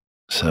monkey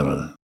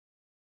cellar,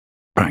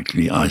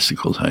 practically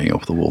icicles hanging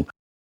off the wall.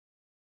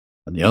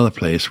 And the other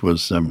place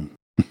was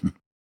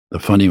the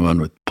funny one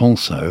with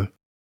Ponceau,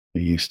 who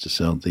used to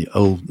sell the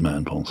old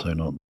man Ponceau,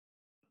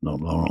 not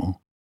Laurent.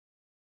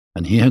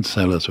 And he had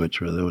cellars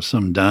there was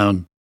some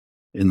down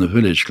in the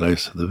village,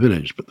 close to the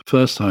village. But the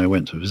first time I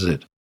went to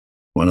visit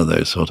one of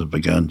those sort of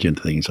Burgundian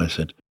things, I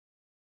said,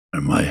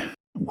 in my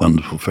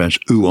wonderful French,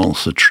 où on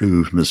se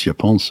trouve Monsieur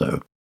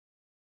Ponceau?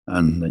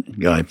 And the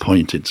guy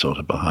pointed sort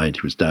of behind,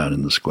 he was down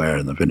in the square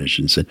in the village,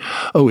 and said,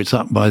 oh, it's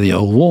up by the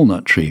old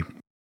walnut tree.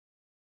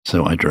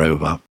 So I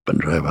drove up.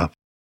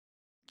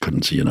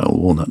 Couldn't see an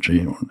old walnut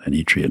tree or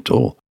any tree at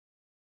all.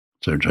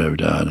 So I drove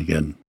down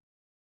again.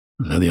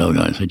 So the other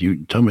guy said,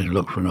 you told me to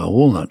look for an old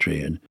walnut tree,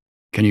 and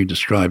can you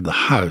describe the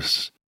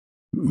house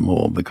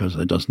more, because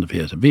there doesn't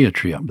appear to be a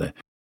tree up there?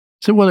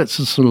 I said, well, it's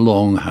a sort of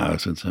long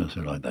house, and so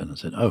like that. And I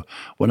said, oh,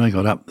 when I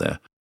got up there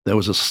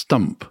was a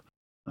stump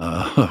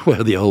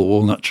where the old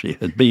walnut tree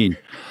had been.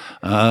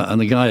 And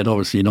the guy had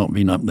obviously not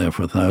been up there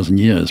for 1,000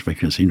 years,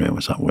 because he knew it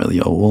was up where the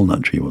old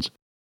walnut tree was.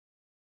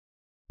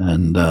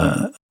 And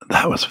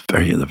that was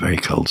the very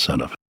cold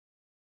cellar.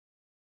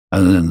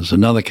 And then there's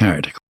another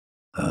character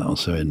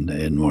also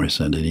in Maurice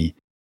Saint-Denis,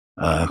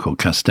 called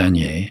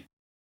Castagnier,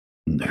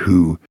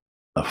 who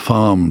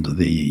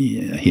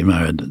he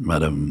married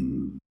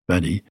Madame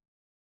Badi.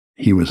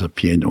 He was a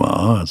Pied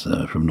Noir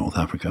from North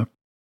Africa,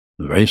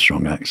 a very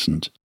strong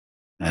accent.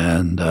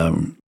 And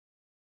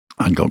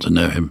I got to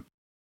know him.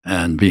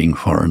 And being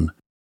foreign,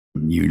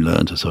 you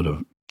learn to sort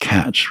of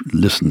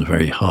listen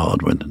very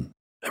hard when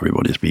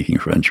everybody's speaking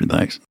French with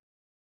accent.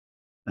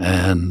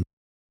 And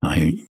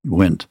I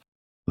went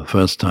the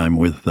first time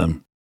with a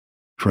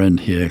friend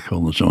here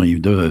called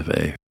Jean-Yves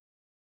Devevet.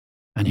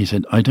 And he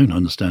said, I don't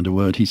understand a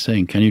word he's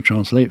saying. Can you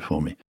translate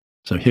for me?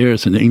 So here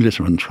is an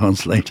Englishman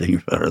translating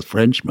for a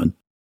Frenchman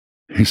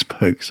who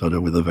spoke sort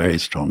of with a very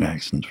strong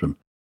accent from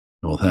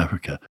North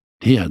Africa.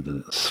 He had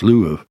a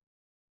slew of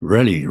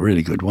really,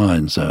 really good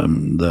wines.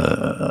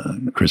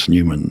 Chris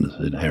Newman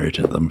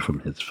inherited them from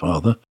his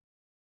father.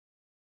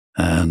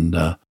 And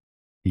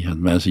he had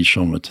Mazy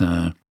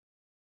Chambertin,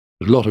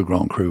 a lot of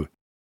Grand Cru.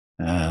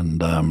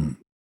 And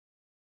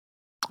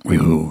we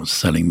were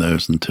selling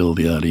those until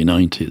the early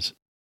 90s.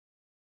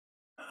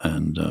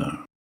 And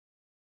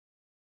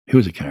he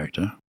was a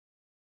character.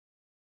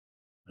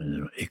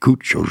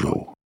 Écoute,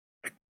 Jojo,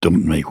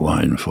 don't make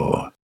wine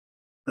for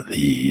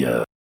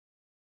the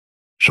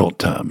short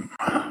term.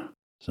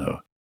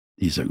 So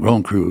these are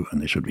Grand Cru,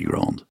 and they should be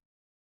Grand.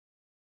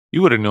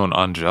 You would have known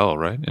Angel,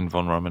 right, in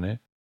Von Romanet?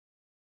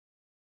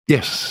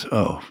 Yes.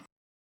 Oh,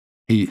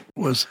 he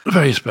was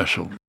very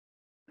special.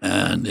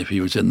 And if he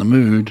was in the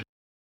mood,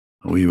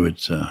 we would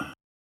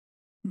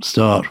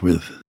start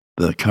with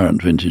the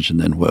current vintage and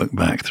then work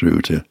back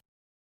through to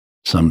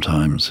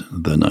sometimes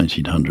the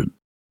 1900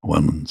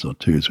 ones or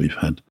twos we've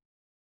had.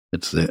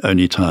 It's the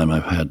only time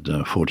I've had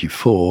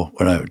 44,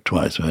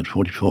 twice I've had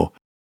 44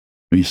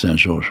 Louis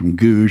Saint-Georges from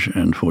Gouges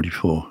and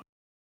 44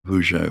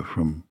 Vougeot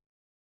from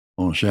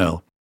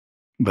Angel.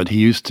 But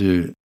you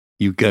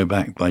go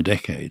back by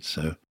decades.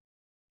 So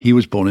he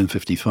was born in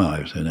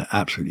 55, so an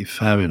absolutely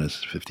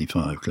fabulous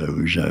 55 Clos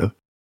Vougeot.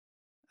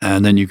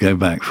 And then you go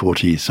back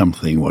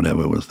 40-something,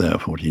 whatever was there,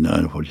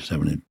 49 or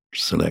 47, and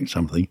select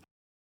something.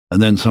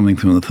 And then something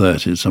from the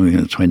 30s, something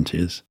in the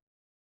 20s,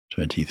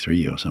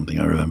 23 or something,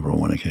 I remember on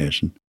one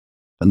occasion.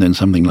 And then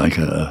something like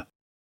a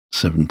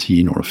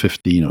 17 or a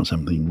 15 or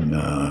something.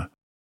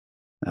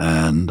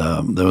 And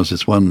there was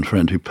this one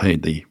friend who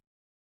played the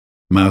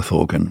mouth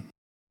organ,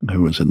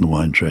 who was in the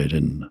wine trade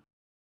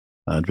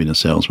I'd been a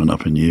salesman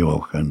up in New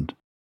York, and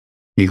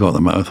he got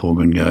the mouth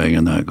organ going,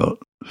 and I got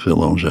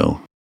Phil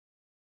Angel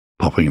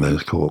popping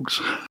those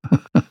corks.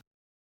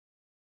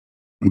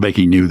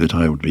 Becky knew that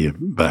I would be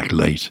back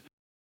late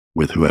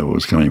with whoever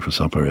was coming for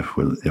supper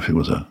if it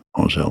was a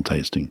Angel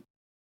tasting.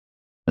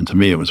 And to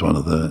me, it was he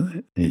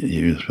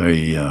was a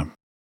very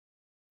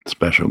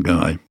special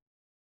guy,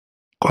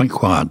 quite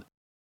quiet,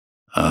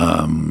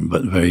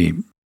 but very,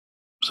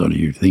 sort of,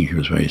 you'd think he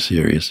was very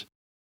serious,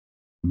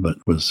 but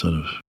was sort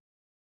of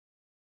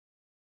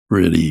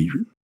really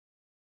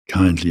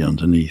kindly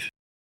underneath.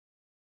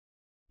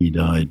 He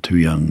died too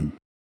young.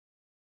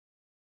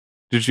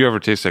 Did you ever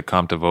taste that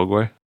Comte de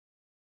Vogüé?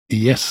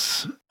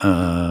 Yes,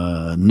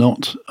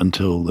 not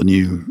until the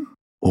new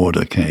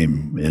order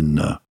came in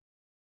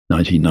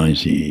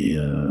 1990,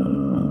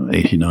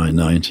 89,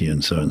 90,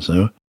 and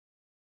so.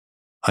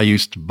 I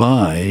used to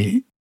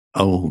buy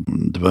old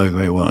de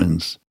Vogüé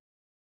wines,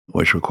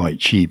 which were quite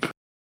cheap,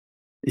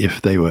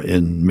 if they were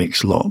in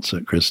mixed lots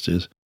at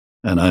Christie's.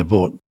 And I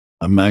bought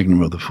a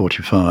Magnum of the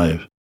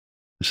 45.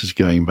 This is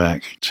going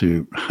back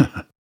to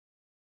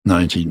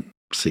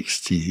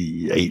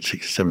 1968,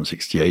 67,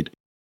 68.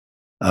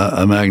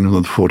 A Magnum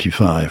of the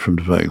 45 from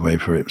de Vogüé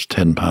for it was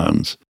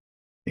 £10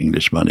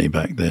 English money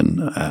back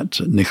then at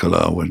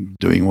Nicolas, were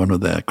doing one of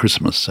their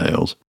Christmas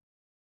sales.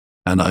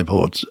 And I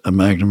bought a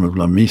Magnum of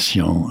La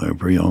Mission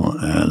Aubryon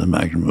and a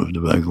Magnum of de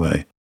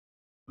Vogüé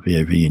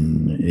Vieille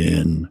Vigne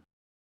in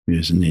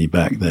Musigny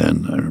back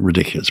then, a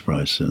ridiculous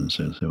price. And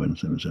so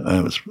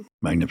it was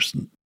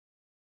magnificent.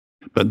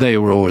 But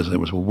there was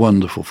a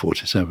wonderful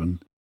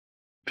 47,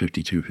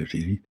 52,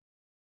 53.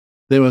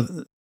 There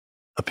was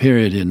a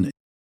period in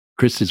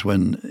Christie's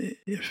when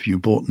if you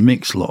bought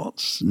mixed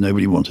lots,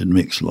 nobody wanted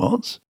mixed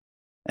lots.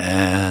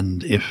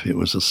 And if it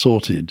was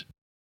assorted,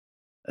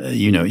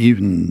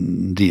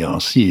 even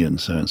DRC and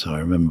so, I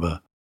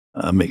remember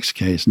a mixed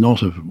case,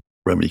 not of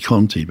Remy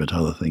Conti, but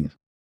other things.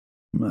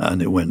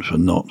 And it went for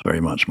not very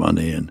much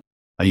money. And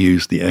I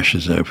used the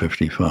Echezot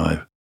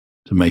 55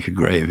 to make a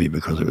gravy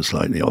because it was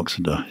slightly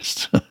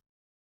oxidized.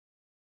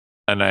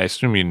 And I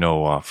assume you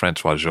know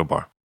Francois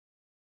Jobard.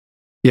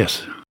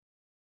 Yes,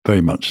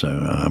 very much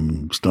so.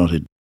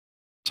 Started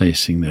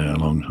tasting there a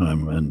long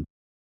time. And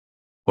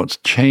what's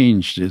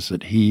changed is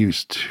that he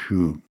used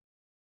to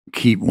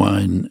keep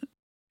wine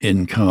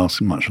in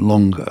cask much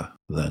longer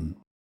than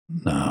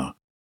now.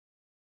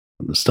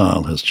 And the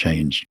style has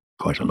changed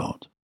quite a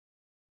lot.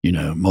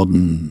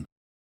 Modern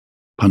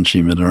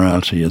punchy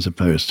minerality as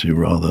opposed to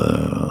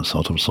rather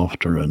sort of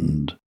softer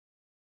and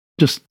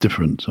just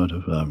different sort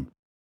of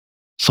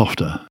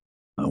softer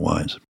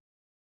wines.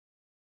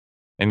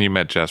 And you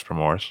met Jasper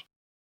Morris?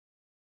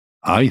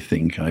 I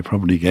think I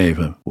probably gave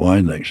a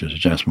wine lecture to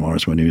Jasper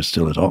Morris when he was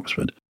still at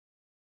Oxford,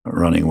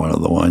 running one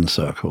of the wine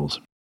circles.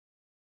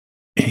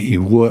 He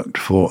worked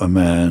for a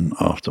man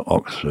after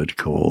Oxford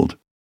called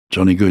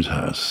Johnny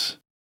Goodhouse,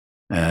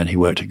 and he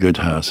worked at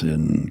Goodhouse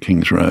in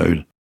King's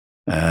Road,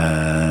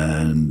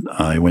 and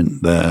I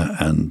went there,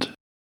 and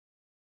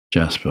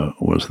Jasper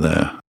was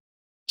there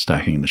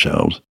stacking the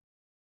shelves.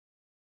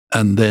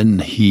 And then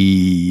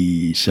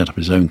he set up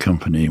his own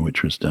company,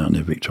 which was down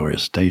near Victoria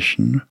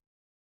Station.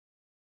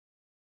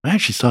 I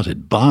actually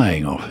started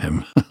buying off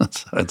him.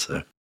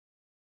 So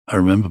I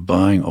remember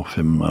buying off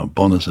him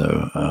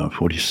Bonnezo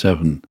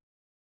 47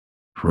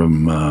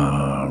 from,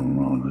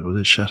 was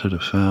it Chateau de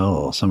Fel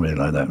or something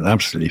like that?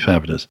 Absolutely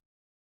fabulous.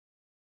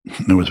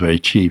 It was very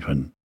cheap,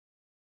 and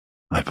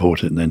I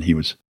bought it, and then he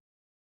was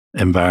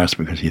embarrassed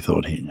because he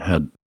thought he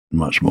had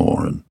much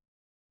more and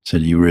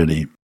said, "You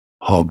really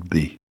hogged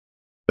the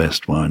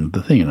best wine of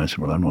the thing." And I said,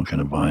 "Well, I'm not going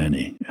to buy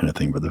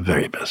anything but the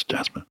very best,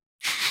 Jasper.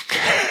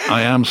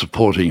 I am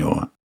supporting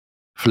your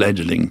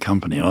fledgling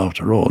company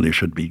after all. You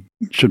should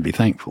be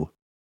thankful."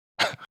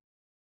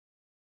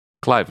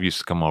 Clive used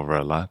to come over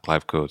a lot.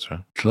 Clive Coates,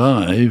 right?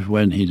 Clive,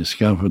 when he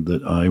discovered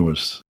that I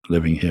was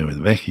living here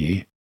with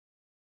Becky,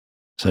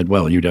 said,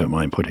 "Well, you don't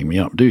mind putting me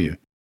up, do you?"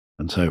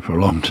 And so for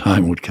a long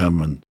time would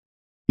come and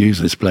use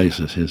this place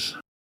as his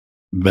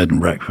bed and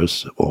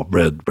breakfast, or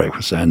bread,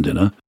 breakfast and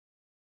dinner,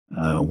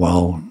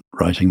 while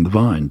writing the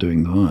vine,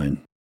 doing the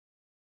vine.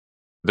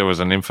 There was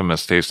an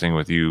infamous tasting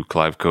with you,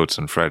 Clive Coates,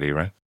 and Freddie,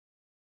 right?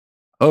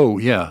 Oh,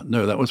 yeah.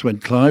 No, that was when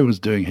Clive was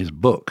doing his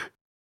book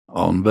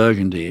on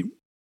Burgundy.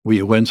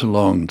 We went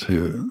along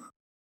to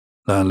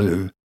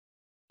Lalleux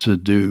to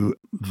do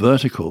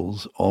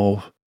verticals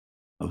of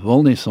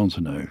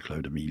Volnay-Centenot,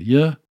 Clos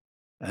d'Amelia,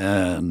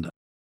 and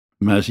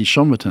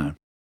Mazy-Chambertin.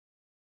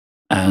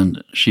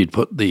 And she'd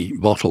put the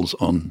bottles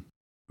on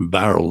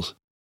barrels,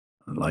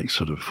 like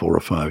sort of 4 or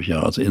 5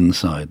 yards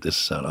inside this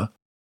cellar.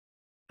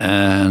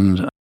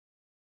 And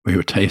we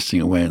were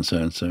tasting away and so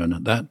and so. And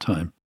at that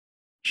time,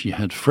 she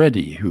had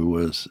Freddie, who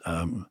was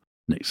an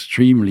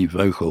extremely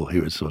vocal,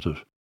 who was sort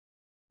of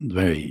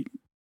very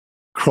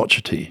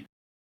crotchety,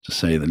 to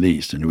say the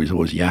least, and who was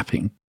always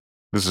yapping.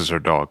 This is her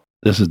dog.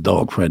 This is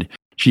dog Freddie.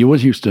 She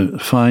always used to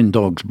find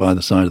dogs by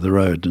the side of the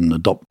road and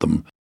adopt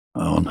them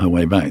on her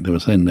way back. There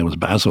was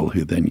Basil,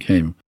 who then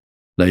came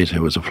later,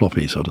 who was a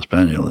floppy sort of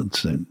spaniel,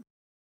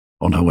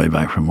 on her way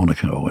back from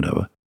Monaco or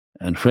whatever.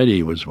 And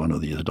Freddie was one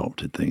of these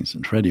adopted things,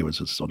 and Freddie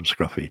was a sort of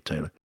scruffy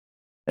tailor.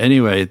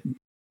 Anyway,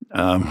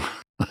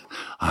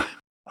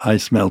 I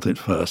smelt it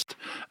first,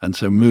 and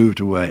so moved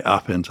away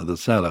up into the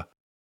cellar.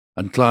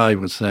 And Clive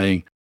was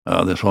saying,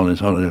 this one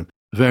is on a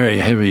very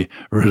heavy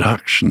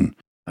reduction.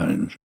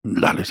 And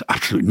that is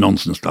absolute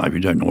nonsense, Clive.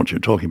 You don't know what you're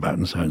talking about,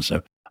 and so and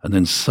so. And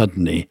then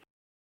suddenly,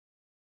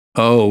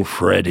 "Oh,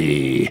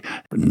 Freddie,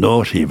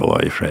 naughty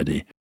boy,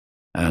 Freddie."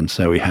 And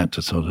so we had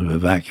to sort of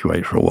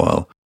evacuate for a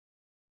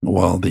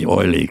while the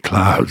oily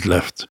cloud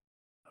left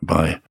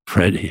by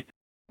Freddie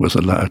was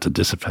allowed to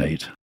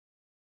dissipate.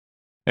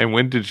 And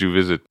when did you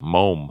visit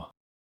Môme?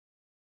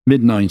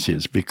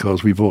 Mid-90s,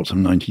 because we bought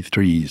some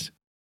 93s.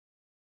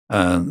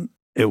 And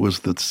it was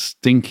the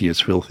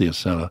stinkiest,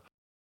 filthiest cellar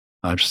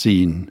I've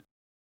seen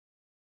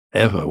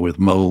ever, with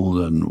mold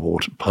and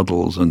water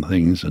puddles and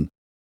things. And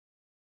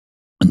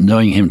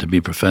knowing him to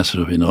be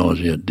professor of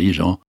enology at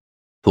Dijon,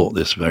 thought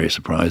this very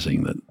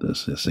surprising, that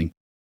there's this thing.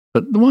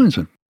 But the wines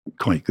are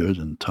quite good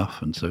and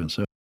tough and so and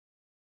so.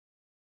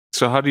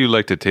 So how do you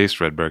like to taste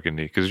red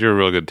Burgundy? Because you're a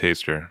real good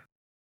taster.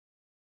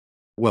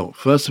 Well,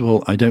 first of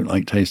all, I don't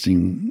like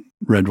tasting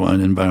red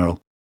wine in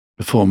barrel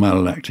before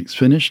malolactic's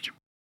finished.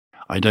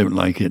 I don't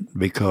like it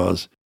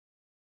because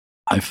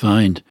I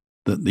find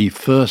that the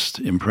first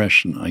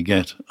impression I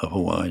get of a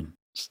wine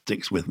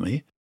sticks with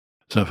me.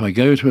 So if I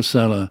go to a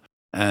cellar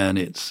and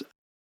it's,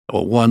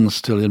 or one's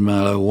still in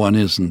malo, one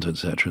isn't,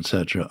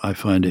 etc., I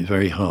find it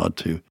very hard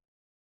to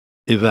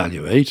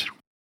evaluate.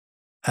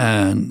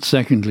 And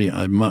secondly,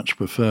 I much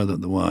prefer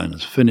that the wine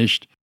is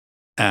finished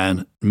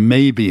and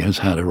maybe has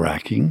had a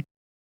racking.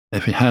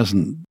 If it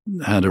hasn't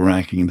had a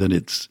racking, then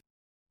it's,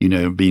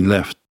 been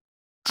left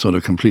sort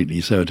of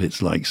completely so that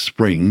it's like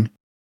spring.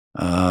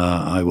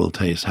 I will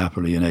taste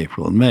happily in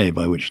April and May,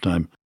 by which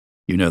time,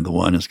 the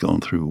wine has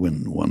gone through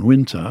one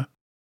winter.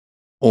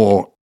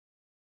 Or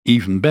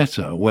even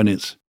better, when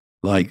it's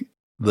like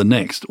the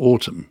next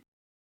autumn.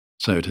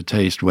 So to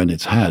taste when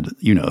it's had,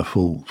 a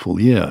full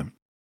year.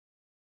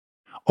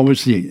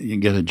 Obviously, you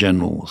get a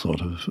general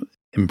sort of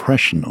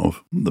impression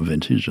of the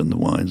vintage and the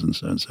wines and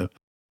so and so.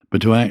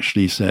 But to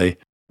actually say,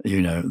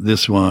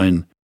 this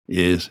wine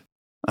is,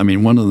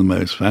 one of the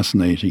most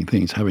fascinating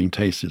things, having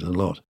tasted a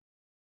lot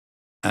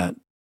at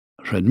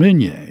Fred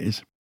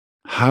Meunier's,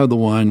 how the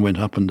wine went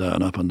up and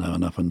down, up and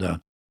down, up and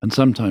down. And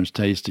sometimes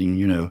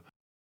tasting,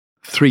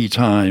 3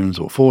 times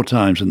or 4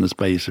 times in the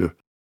space of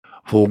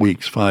 4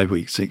 weeks, 5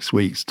 weeks, 6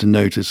 weeks, to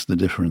notice the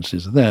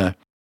differences there.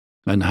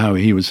 And how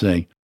he was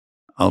saying,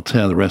 I'll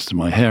tear the rest of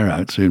my hair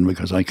out soon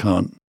because I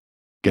can't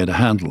get a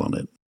handle on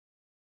it.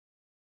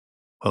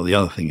 Well, the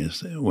other thing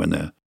is when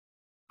they're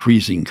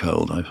freezing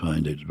cold, I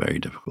find it very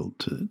difficult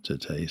to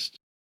taste.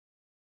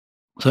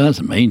 So that's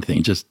the main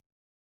thing. Just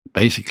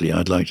basically,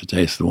 I'd like to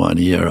taste the wine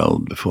a year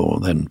old before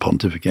then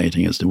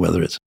pontificating as to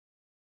whether it's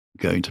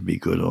going to be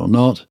good or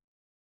not.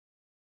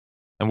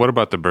 And what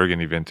about the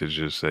Burgundy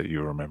vintages that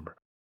you remember?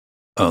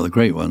 Oh, the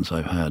great ones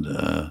I've had.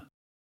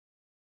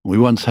 We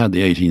once had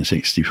the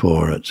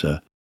 1864 at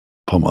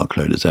Pommard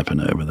Clos des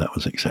Epineux, but that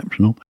was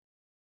exceptional.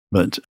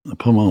 But the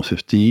Pommard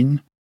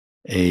 15,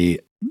 a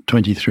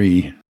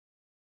 23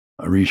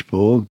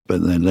 Richebourg,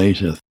 but then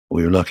later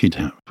we were lucky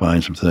to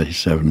find some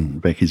 37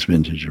 Becky's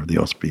vintage of the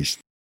Hospice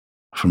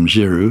from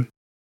Giroux.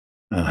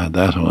 I had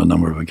that on a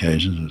number of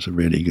occasions. It was a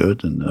really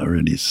good and a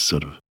really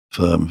sort of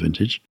firm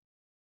vintage.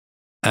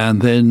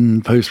 And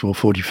then post-war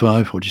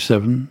 45,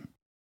 47,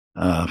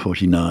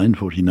 49.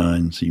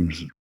 49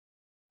 seems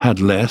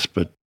had less,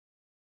 but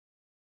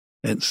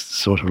it's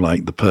sort of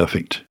like the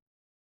perfect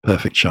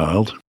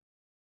child.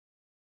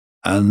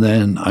 And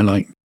then I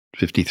like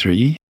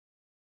 53.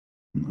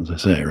 As I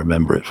say, I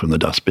remember it from the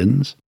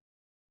dustbins.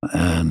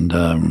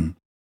 And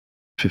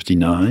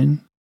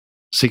 59.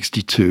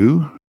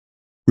 62,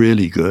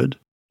 really good,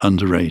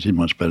 underrated,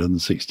 much better than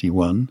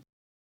 61.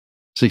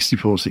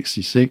 64,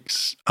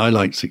 66. I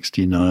like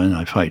 69.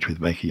 I fight with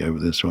Becky over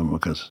this one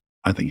because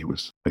I think it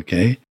was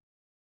okay.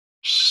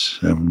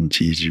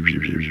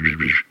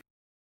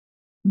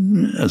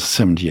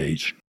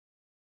 78.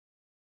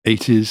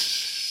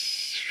 80s.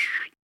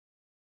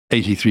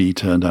 83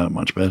 turned out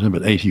much better,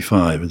 but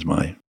 85 is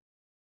I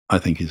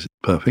think is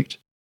perfect.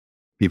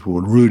 People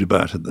were rude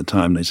about it at the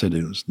time. They said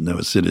it was no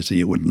acidity,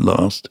 it wouldn't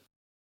last.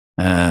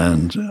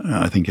 And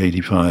I think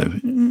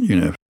 85,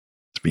 it's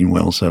been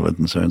well cellared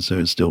and so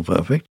it's still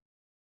perfect.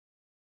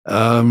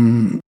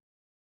 88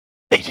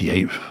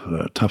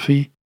 for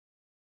Tuffy.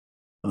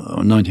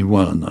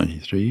 91,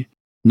 93.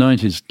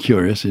 90 is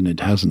curious and it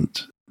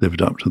hasn't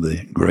lived up to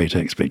the great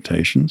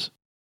expectations.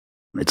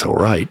 It's all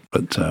right,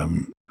 but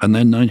and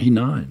then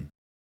 99,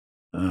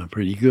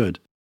 pretty good.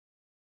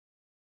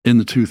 In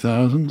the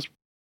 2000s,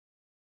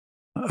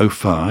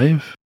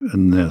 05,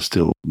 and they're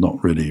still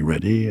not really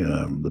ready,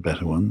 the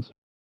better ones.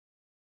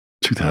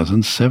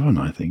 2007,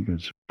 I think,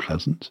 was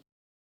pleasant.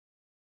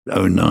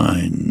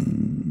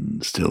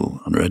 09,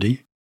 still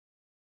unready.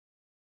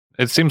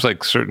 It seems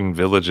like certain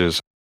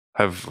villages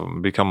have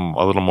become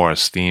a little more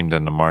esteemed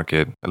in the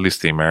market, at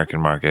least the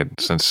American market,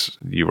 since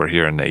you were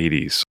here in the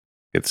 80s.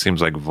 It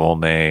seems like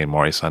Volnay and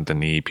Maurice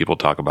Saint-Denis, people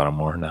talk about them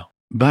more now.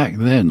 Back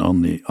then,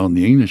 on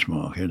the English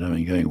market, I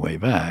mean, going way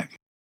back,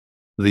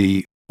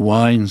 the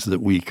wines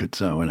that we could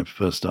sell when it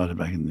first started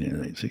back in the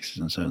late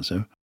 60s and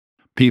so,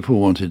 people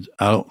wanted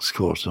Alps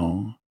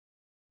Corton,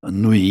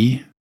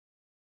 Nuit,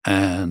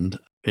 and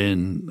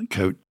in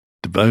Côte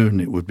de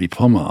Beaune, it would be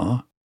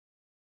Pommard.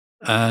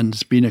 And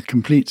it's been a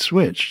complete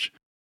switch.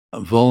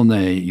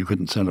 Volnay, you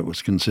couldn't sell it,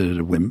 was considered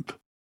a wimp.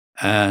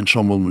 And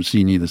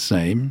Chambolle-Musigny, the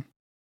same.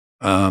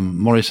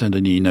 Maurice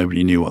Saint-Denis,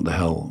 nobody knew what the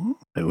hell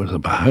it was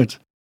about.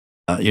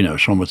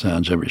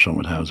 Chambertin, every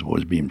Chambertin has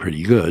always been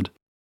pretty good.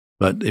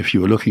 But if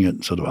you were looking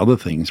at sort of other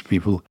things,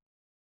 people,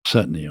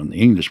 certainly on the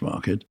English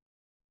market,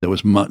 there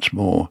was much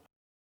more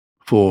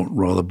for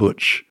rather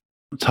butch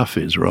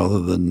toughies rather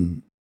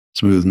than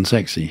smooth and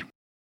sexy.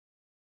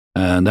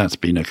 And that's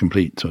been a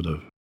complete sort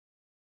of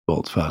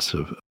volte-face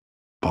of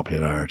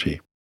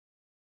popularity.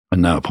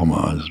 And now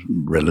Pommard is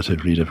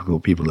relatively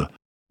difficult. People are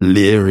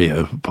leery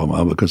of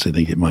Pommard because they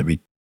think it might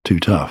be too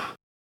tough.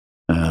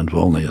 And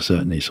Volnay has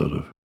certainly sort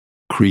of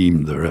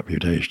creamed the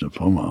reputation of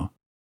Pommard.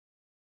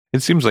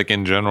 It seems like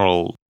in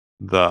general,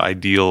 the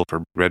ideal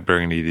for red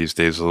Burgundy these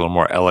days is a little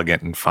more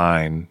elegant and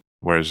fine,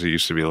 whereas it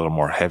used to be a little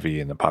more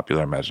heavy in the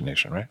popular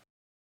imagination, right?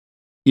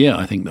 Yeah,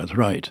 I think that's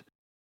right.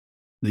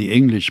 The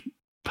English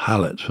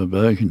palate for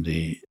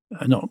Burgundy,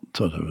 not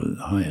sort of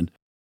high-end,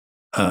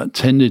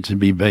 tended to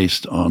be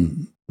based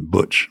on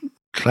butch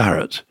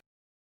claret.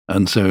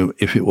 And so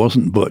if it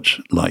wasn't butch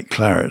like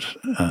claret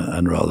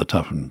and rather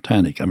tough and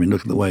tannic, I mean,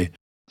 look at the way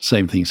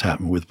same things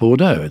happen with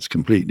Bordeaux. It's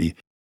completely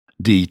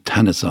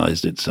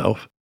de-tannicized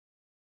itself.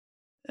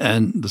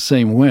 And the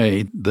same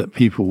way that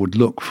people would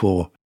look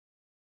for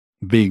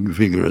big,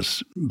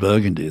 vigorous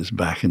Burgundies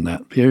back in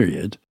that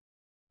period,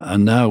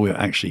 and now we're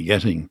actually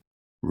getting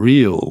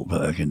real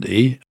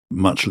Burgundy,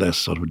 much less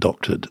sort of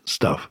doctored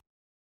stuff.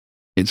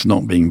 It's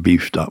not being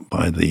beefed up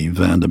by the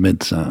vin de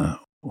médecin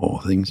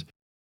or things.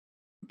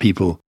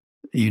 People,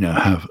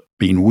 have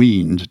been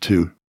weaned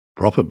to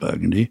proper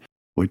Burgundy,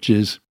 which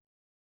is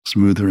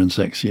smoother and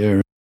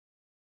sexier.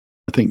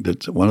 I think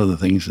that one of the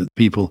things that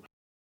people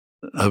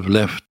have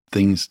left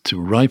things to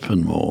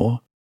ripen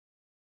more.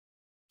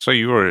 So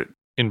you were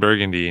in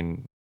Burgundy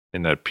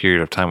in a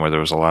period of time where there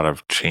was a lot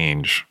of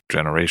change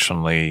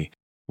generationally,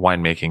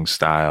 winemaking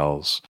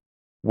styles.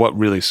 What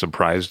really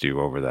surprised you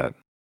over that?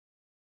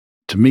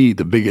 To me,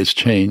 the biggest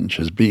change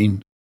has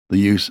been the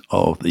use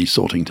of the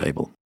sorting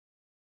table.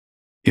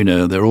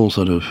 They're all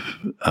sort of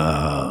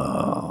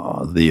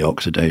the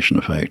oxidation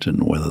effect,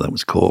 and whether that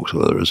was corks,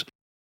 whether it was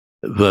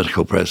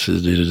vertical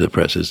presses,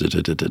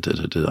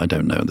 I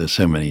don't know. There's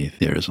so many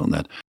theories on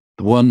that.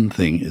 The one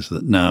thing is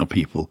that now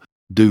people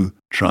do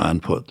try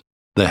and put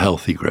the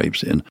healthy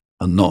grapes in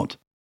and not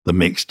the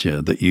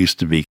mixture that used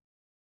to be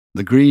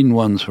the green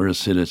ones for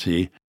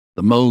acidity,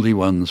 the moldy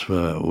ones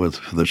for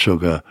the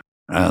sugar,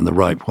 and the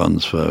ripe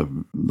ones for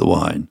the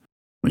wine.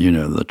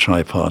 The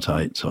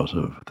tripartite sort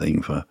of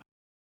thing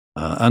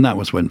and that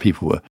was when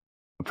people were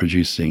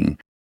producing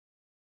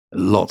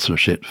lots of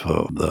shit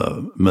for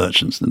the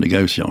merchants, the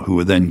negociants, who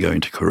were then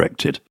going to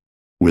correct it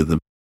with the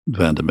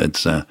Vin de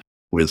Médecin,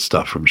 with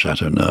stuff from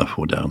Chateauneuf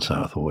or down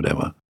south or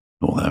whatever,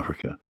 North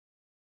Africa.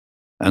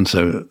 And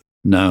so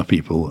now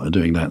people are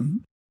doing that.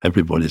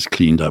 Everybody's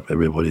cleaned up.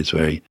 Everybody's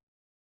very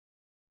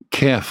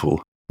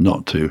careful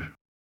not to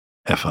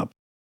F up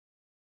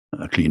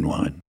a clean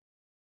wine.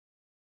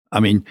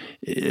 I mean,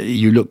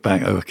 you look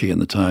back, in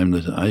the time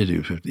that I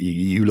do,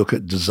 you look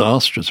at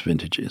disastrous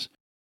vintages.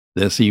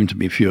 There seem to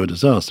be fewer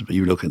disasters, but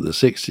you look at the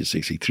 60s,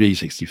 63,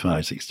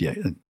 65, 68,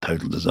 a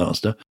total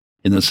disaster.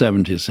 In the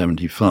 70s,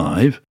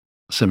 75,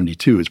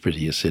 72 is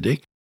pretty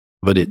acidic,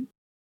 but then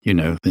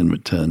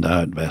it turned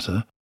out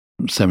better.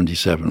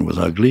 77 was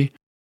ugly.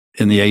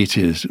 In the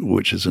 80s,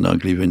 which is an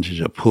ugly vintage,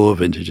 a poor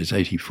vintage is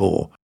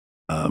 84,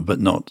 but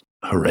not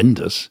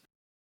horrendous.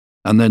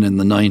 And then in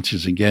the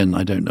 90s, again,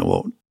 I don't know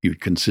what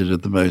you'd consider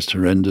the most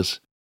horrendous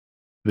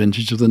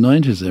vintage of the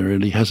 90s. There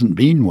really hasn't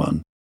been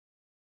one.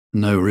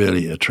 No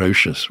really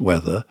atrocious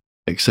weather,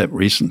 except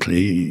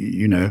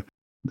recently,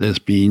 there's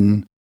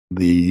been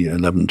the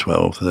 11,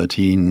 12,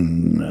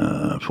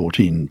 13,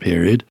 14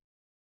 period.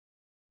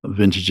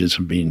 Vintages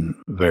have been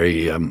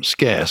very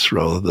scarce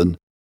rather than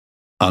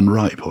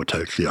unripe or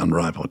totally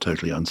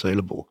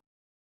unsaleable.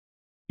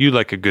 You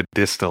like a good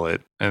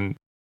distillate. And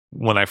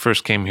when I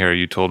first came here,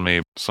 you told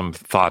me some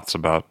thoughts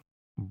about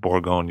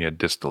Bourgogne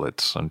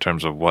distillates in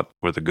terms of what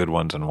were the good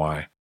ones and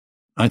why.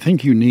 I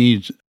think you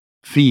need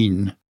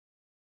Fine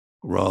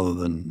rather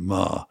than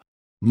Mar.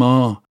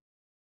 Mar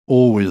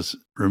always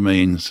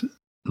remains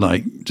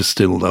like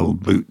distilled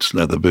old boots,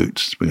 leather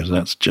boots, because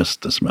that's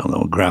just the smell,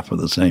 or grappa,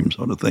 the same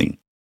sort of thing.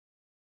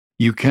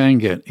 You can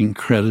get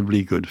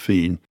incredibly good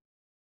Fine.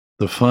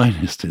 The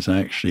finest is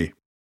actually,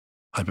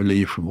 I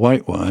believe, from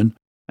white wine,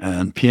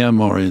 and Pierre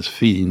Moret's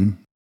Fine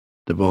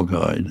de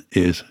Bourgogne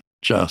is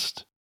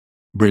just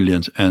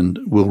brilliant and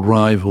will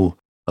rival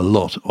a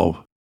lot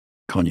of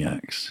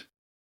cognacs.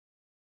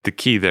 The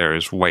key there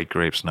is white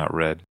grapes, not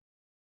red.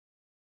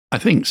 I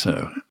think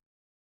so.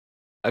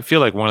 I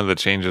feel like one of the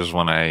changes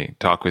when I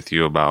talk with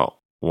you about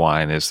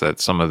wine is that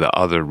some of the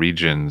other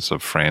regions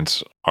of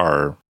France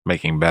are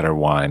making better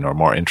wine or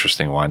more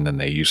interesting wine than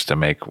they used to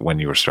make when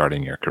you were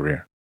starting your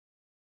career.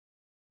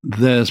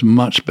 There's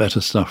much better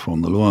stuff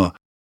on the Loire.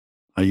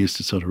 I used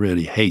to sort of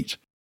really hate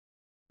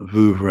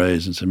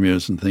Vouvrays and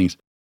Semurs and things.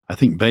 I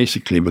think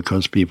basically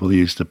because people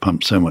used to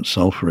pump so much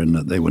sulfur in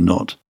that they were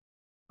not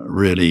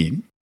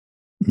really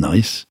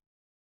nice.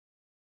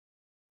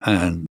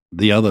 And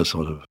the other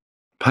sort of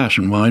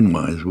passion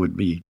wine-wise would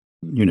be,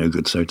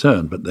 good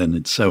Sauternes, but then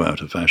it's so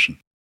out of fashion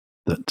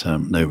that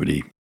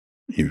nobody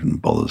even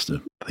bothers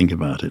to think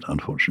about it,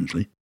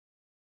 unfortunately.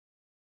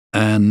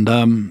 And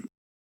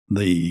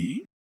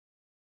the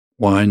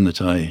wine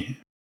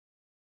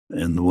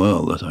in the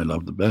world that I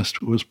loved the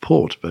best was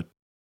port, but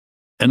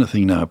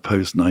anything now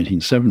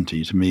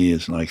post-1970 to me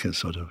is like a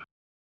sort of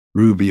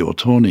ruby or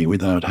tawny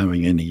without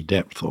having any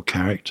depth or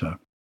character.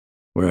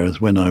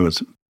 Whereas when I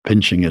was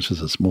pinching it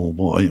as a small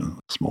boy,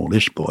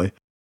 smallish boy,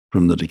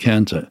 from the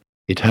decanter,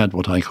 it had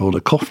what I called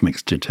a cough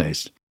mixture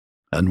taste.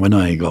 And when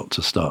I got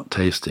to start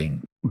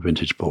tasting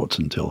vintage ports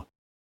until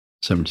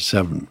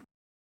 77,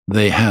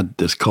 they had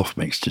this cough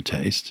mixture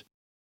taste.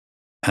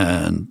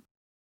 And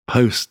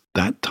post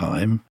that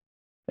time,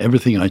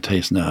 everything I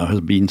taste now has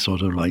been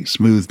sort of like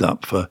smoothed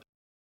up for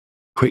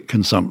quick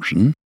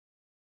consumption.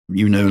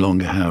 You no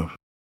longer have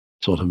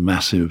sort of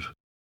massive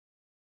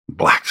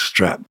black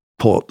strap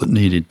port that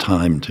needed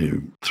time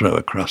to throw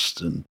a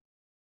crust and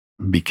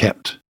be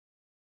kept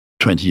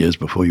 20 years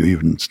before you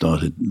even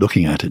started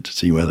looking at it to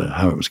see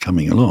how it was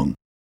coming along.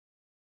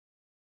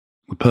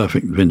 The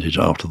perfect vintage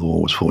after the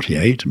war was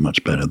 48,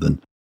 much better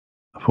than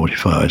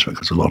 45s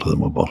because a lot of them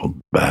were bottled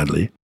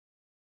badly.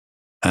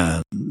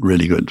 And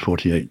really good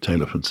 48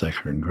 Taylor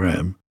Fonseca and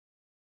Graham.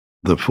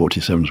 The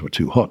 47s were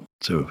too hot,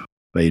 so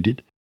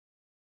faded.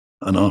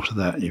 And after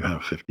that you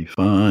have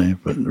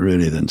 55, but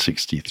really then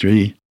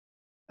 63.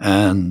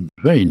 And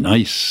very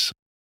nice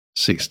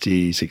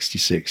 60,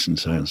 66 and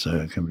so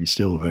it can be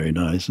still very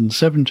nice, and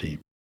 70.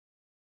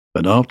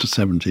 But after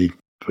 70,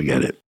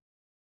 forget it.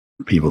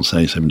 People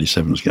say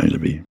 77 is going to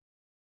be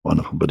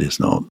wonderful, but it's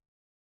not.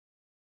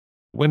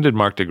 When did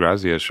Marc de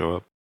Grazia show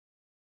up?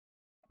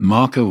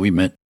 Marco we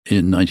met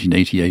in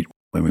 1988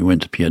 when we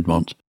went to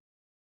Piedmont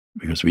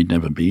because we'd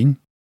never been.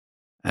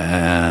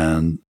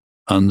 And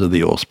under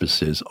the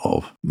auspices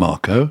of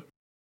Marco,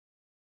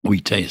 we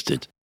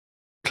tasted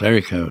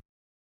Clerico,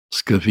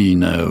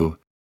 Scavino,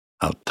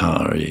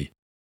 Altari,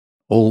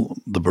 all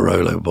the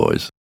Barolo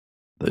boys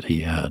that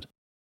he had.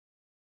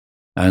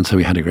 And so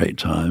we had a great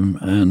time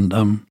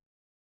and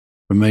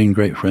remained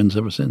great friends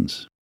ever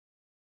since.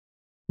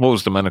 What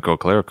was Domenico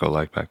Clerico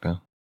like back then?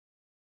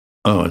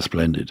 Oh,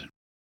 splendid.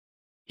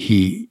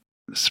 He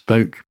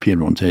spoke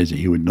Piemontese.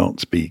 He would not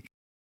speak.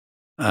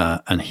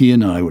 And he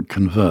and I would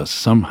converse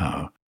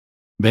somehow.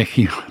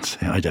 Becky would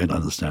say, I don't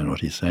understand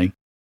what he's saying.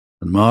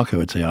 And Marco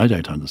would say, I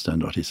don't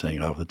understand what he's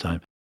saying half the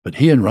time. But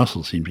he and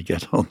Russell seemed to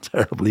get on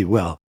terribly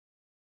well.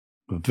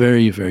 A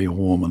very, very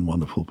warm and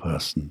wonderful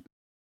person,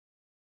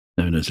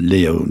 known as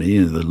Leone,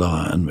 the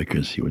lion,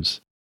 because he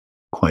was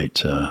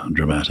quite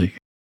dramatic,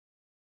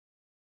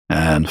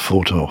 and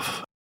fought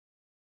off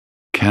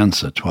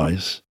cancer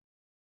twice.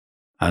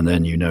 And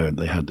then,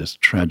 they had this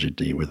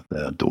tragedy with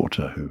their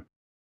daughter who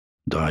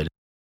died.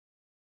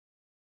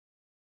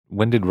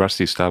 When did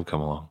Rusty Staub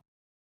come along?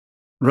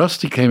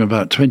 Rusty came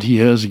about 20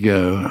 years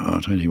ago,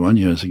 or 21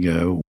 years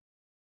ago,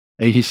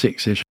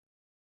 86-ish.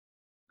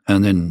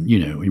 And then,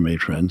 we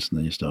made friends, and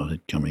then he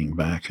started coming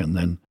back. And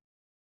then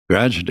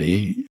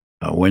gradually,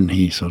 when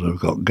he sort of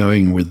got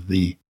going with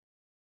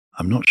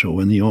I'm not sure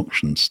when the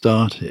auction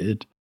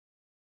started,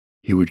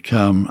 he would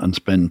come and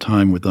spend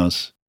time with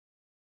us,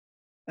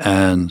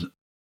 and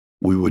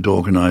we would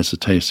organize the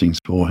tastings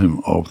for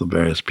him of the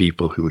various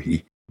people who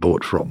he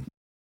bought from,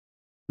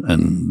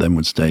 and then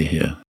would stay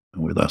here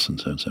with us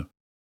and so and so.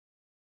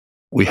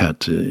 We had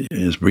to,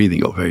 his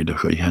breathing got very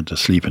difficult. He had to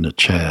sleep in a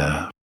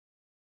chair,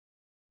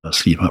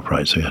 sleep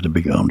upright, so he had a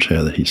big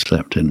armchair that he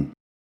slept in,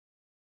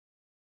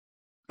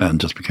 and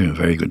just became a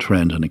very good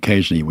friend. And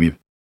occasionally we've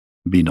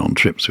been on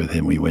trips with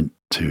him. We went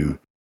to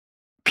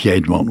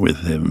Piedmont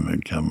with him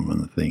and come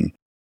and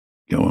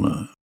go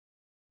on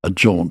a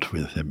jaunt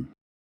with him.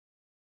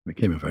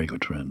 Became a very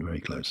good friend,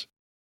 very close.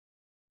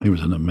 He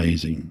was an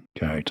amazing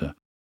character.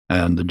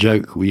 And the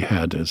joke we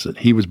had is that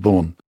he was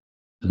born,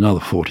 another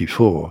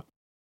 44.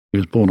 He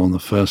was born on the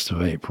 1st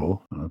of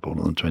April, and I was born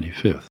on the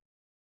 25th.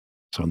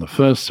 So on the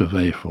 1st of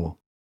April,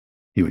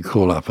 he would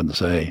call up and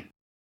say,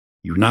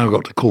 "You've now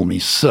got to call me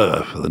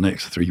sir for the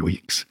next 3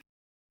 weeks."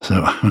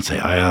 So I would say,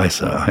 aye,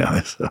 sir,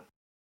 aye, sir.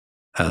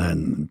 And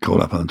then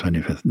call up on the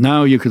 25th.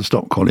 "Now you can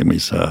stop calling me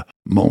sir.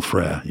 Mon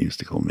frère." He used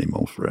to call me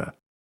mon frère.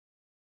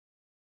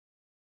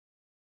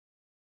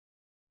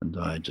 And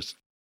died just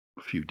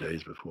a few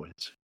days before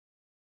his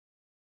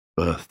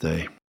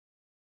birthday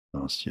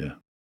last year.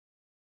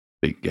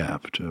 Big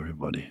gap to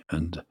everybody.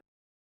 And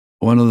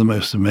one of the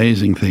most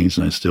amazing things,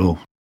 and I still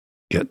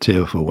get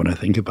tearful when I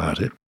think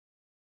about it,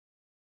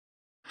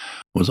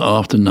 was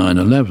after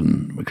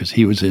 9/11, because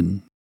he was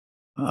in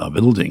our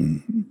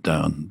building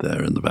down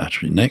there in the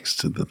Battery next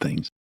to the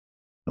things.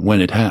 And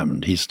when it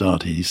happened, he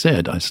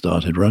said, "I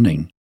started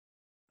running,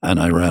 and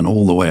I ran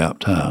all the way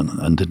uptown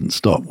and didn't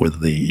stop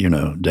with the,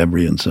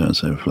 debris and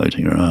so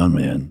floating around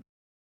me and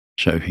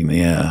choking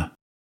the air."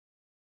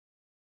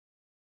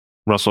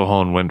 Russell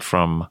Hone went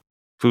from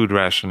food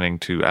rationing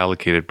to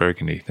allocated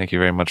Burgundy. Thank you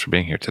very much for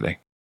being here today.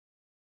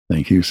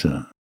 Thank you,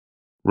 sir.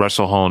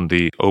 Russell Hone,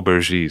 the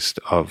aubergiste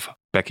of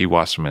Becky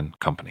Wasserman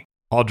Company.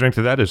 All Drink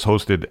to That is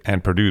hosted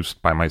and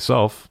produced by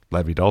myself,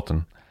 Levi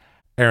Dalton.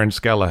 Aaron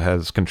Scala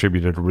has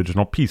contributed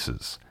original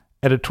pieces.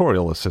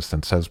 Editorial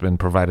assistance has been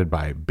provided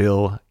by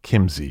Bill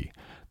Kimsey.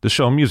 The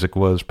show music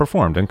was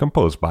performed and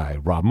composed by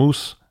Rob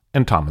Moose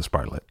and Thomas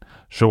Bartlett.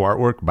 Show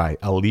artwork by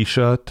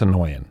Alicia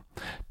Tenoyan.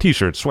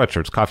 T-shirts,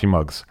 sweatshirts, coffee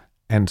mugs,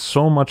 and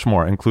so much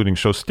more, including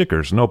show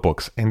stickers,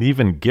 notebooks, and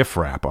even gift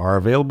wrap, are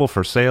available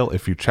for sale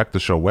if you check the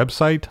show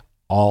website,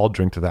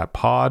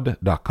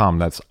 alldrinktothatpod.com.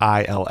 That's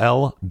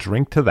ILL,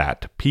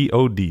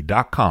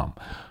 drinktothatpod.com,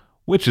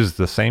 which is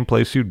the same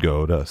place you'd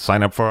go to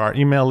sign up for our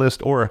email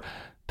list or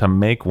to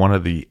make one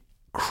of the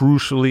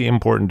crucially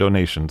important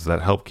donations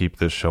that help keep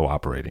this show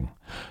operating.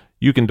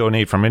 You can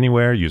donate from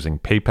anywhere using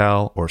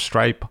PayPal or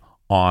Stripe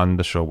on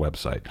the show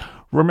website.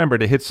 Remember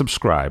to hit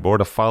subscribe or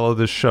to follow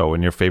this show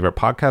in your favorite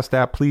podcast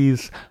app,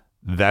 please.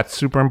 That's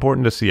super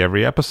important to see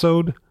every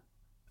episode.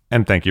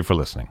 And thank you for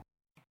listening.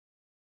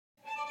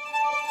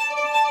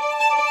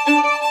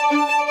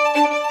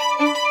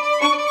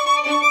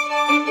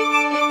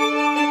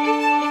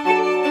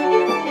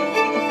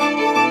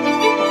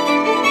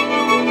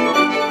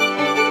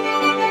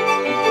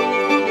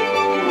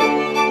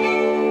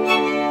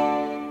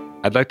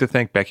 I'd like to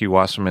thank Becky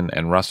Wasserman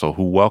and Russell,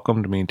 who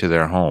welcomed me to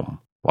their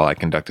home while I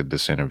conducted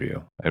this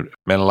interview. It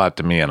meant a lot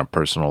to me on a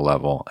personal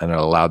level, and it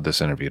allowed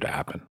this interview to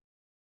happen.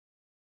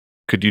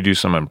 Could you do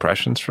some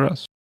impressions for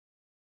us?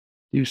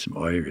 Do some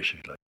Irish.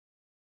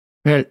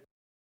 Well,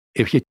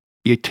 if you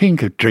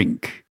think of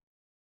drink,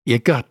 you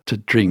got to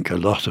drink a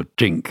lot of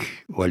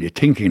drink while you're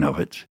thinking of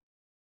it.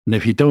 And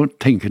if you don't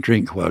think of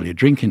drink while you're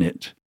drinking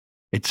it,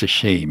 it's a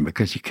shame,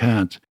 because you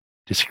can't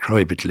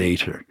describe it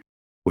later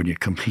when you're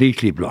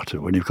completely blotted,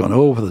 when you've gone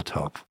over the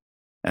top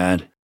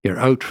and you're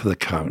out for the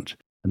count.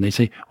 And they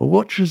say, "Well,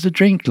 what was the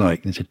drink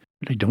like?" And they said,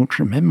 "Well, I don't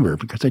remember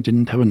because I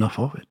didn't have enough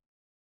of it."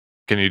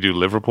 Can you do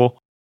Liverpool?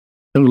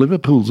 Oh,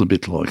 Liverpool's a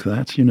bit like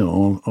that. I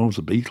was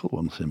a Beatle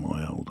once in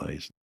my old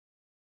days.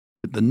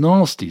 But the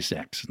nastiest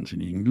accent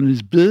in England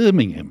is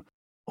Birmingham.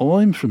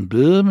 I'm from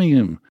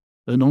Birmingham,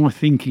 and I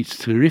think it's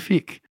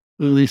terrific,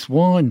 this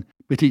wine,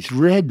 but it's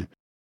red.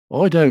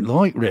 I don't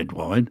like red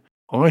wine.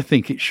 I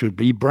think it should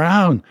be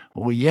brown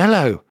or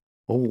yellow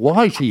or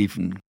white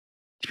even.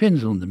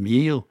 Depends on the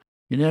meal.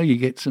 You know, you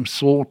get some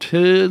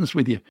sauternes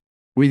with your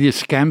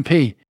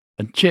scampi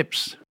and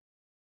chips.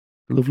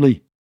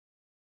 Lovely.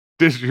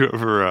 Did you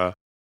ever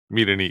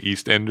meet any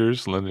East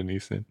Enders, London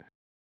East End?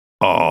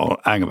 Oh,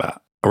 hang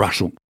about.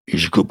 Russell,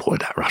 he's a good boy,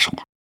 that Russell.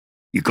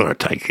 You've got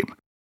to take him.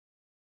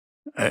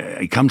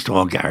 He comes to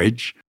our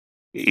garage.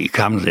 He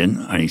comes in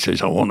and he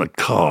says, I want a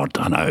car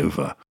done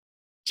over.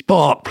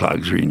 Spark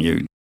plugs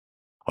renewed.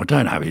 I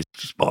don't have his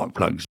spark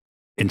plugs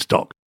in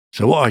stock.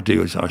 So what I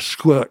do is I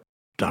squirt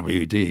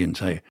WD and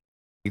say,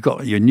 you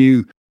got your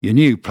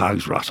new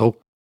plugs, Russell.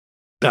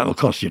 That'll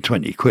cost you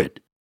 20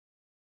 quid.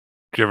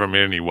 Did you ever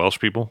meet any Welsh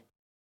people?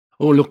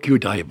 Oh, look you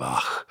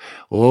Daybach.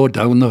 Oh,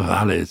 down the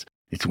valleys.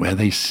 It's where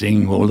they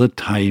sing all the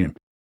time.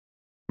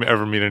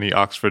 Ever meet any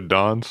Oxford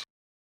Dons?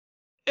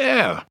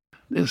 Yeah,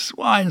 this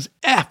wine's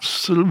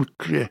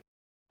absolutely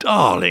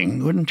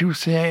darling, wouldn't you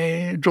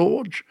say,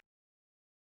 George?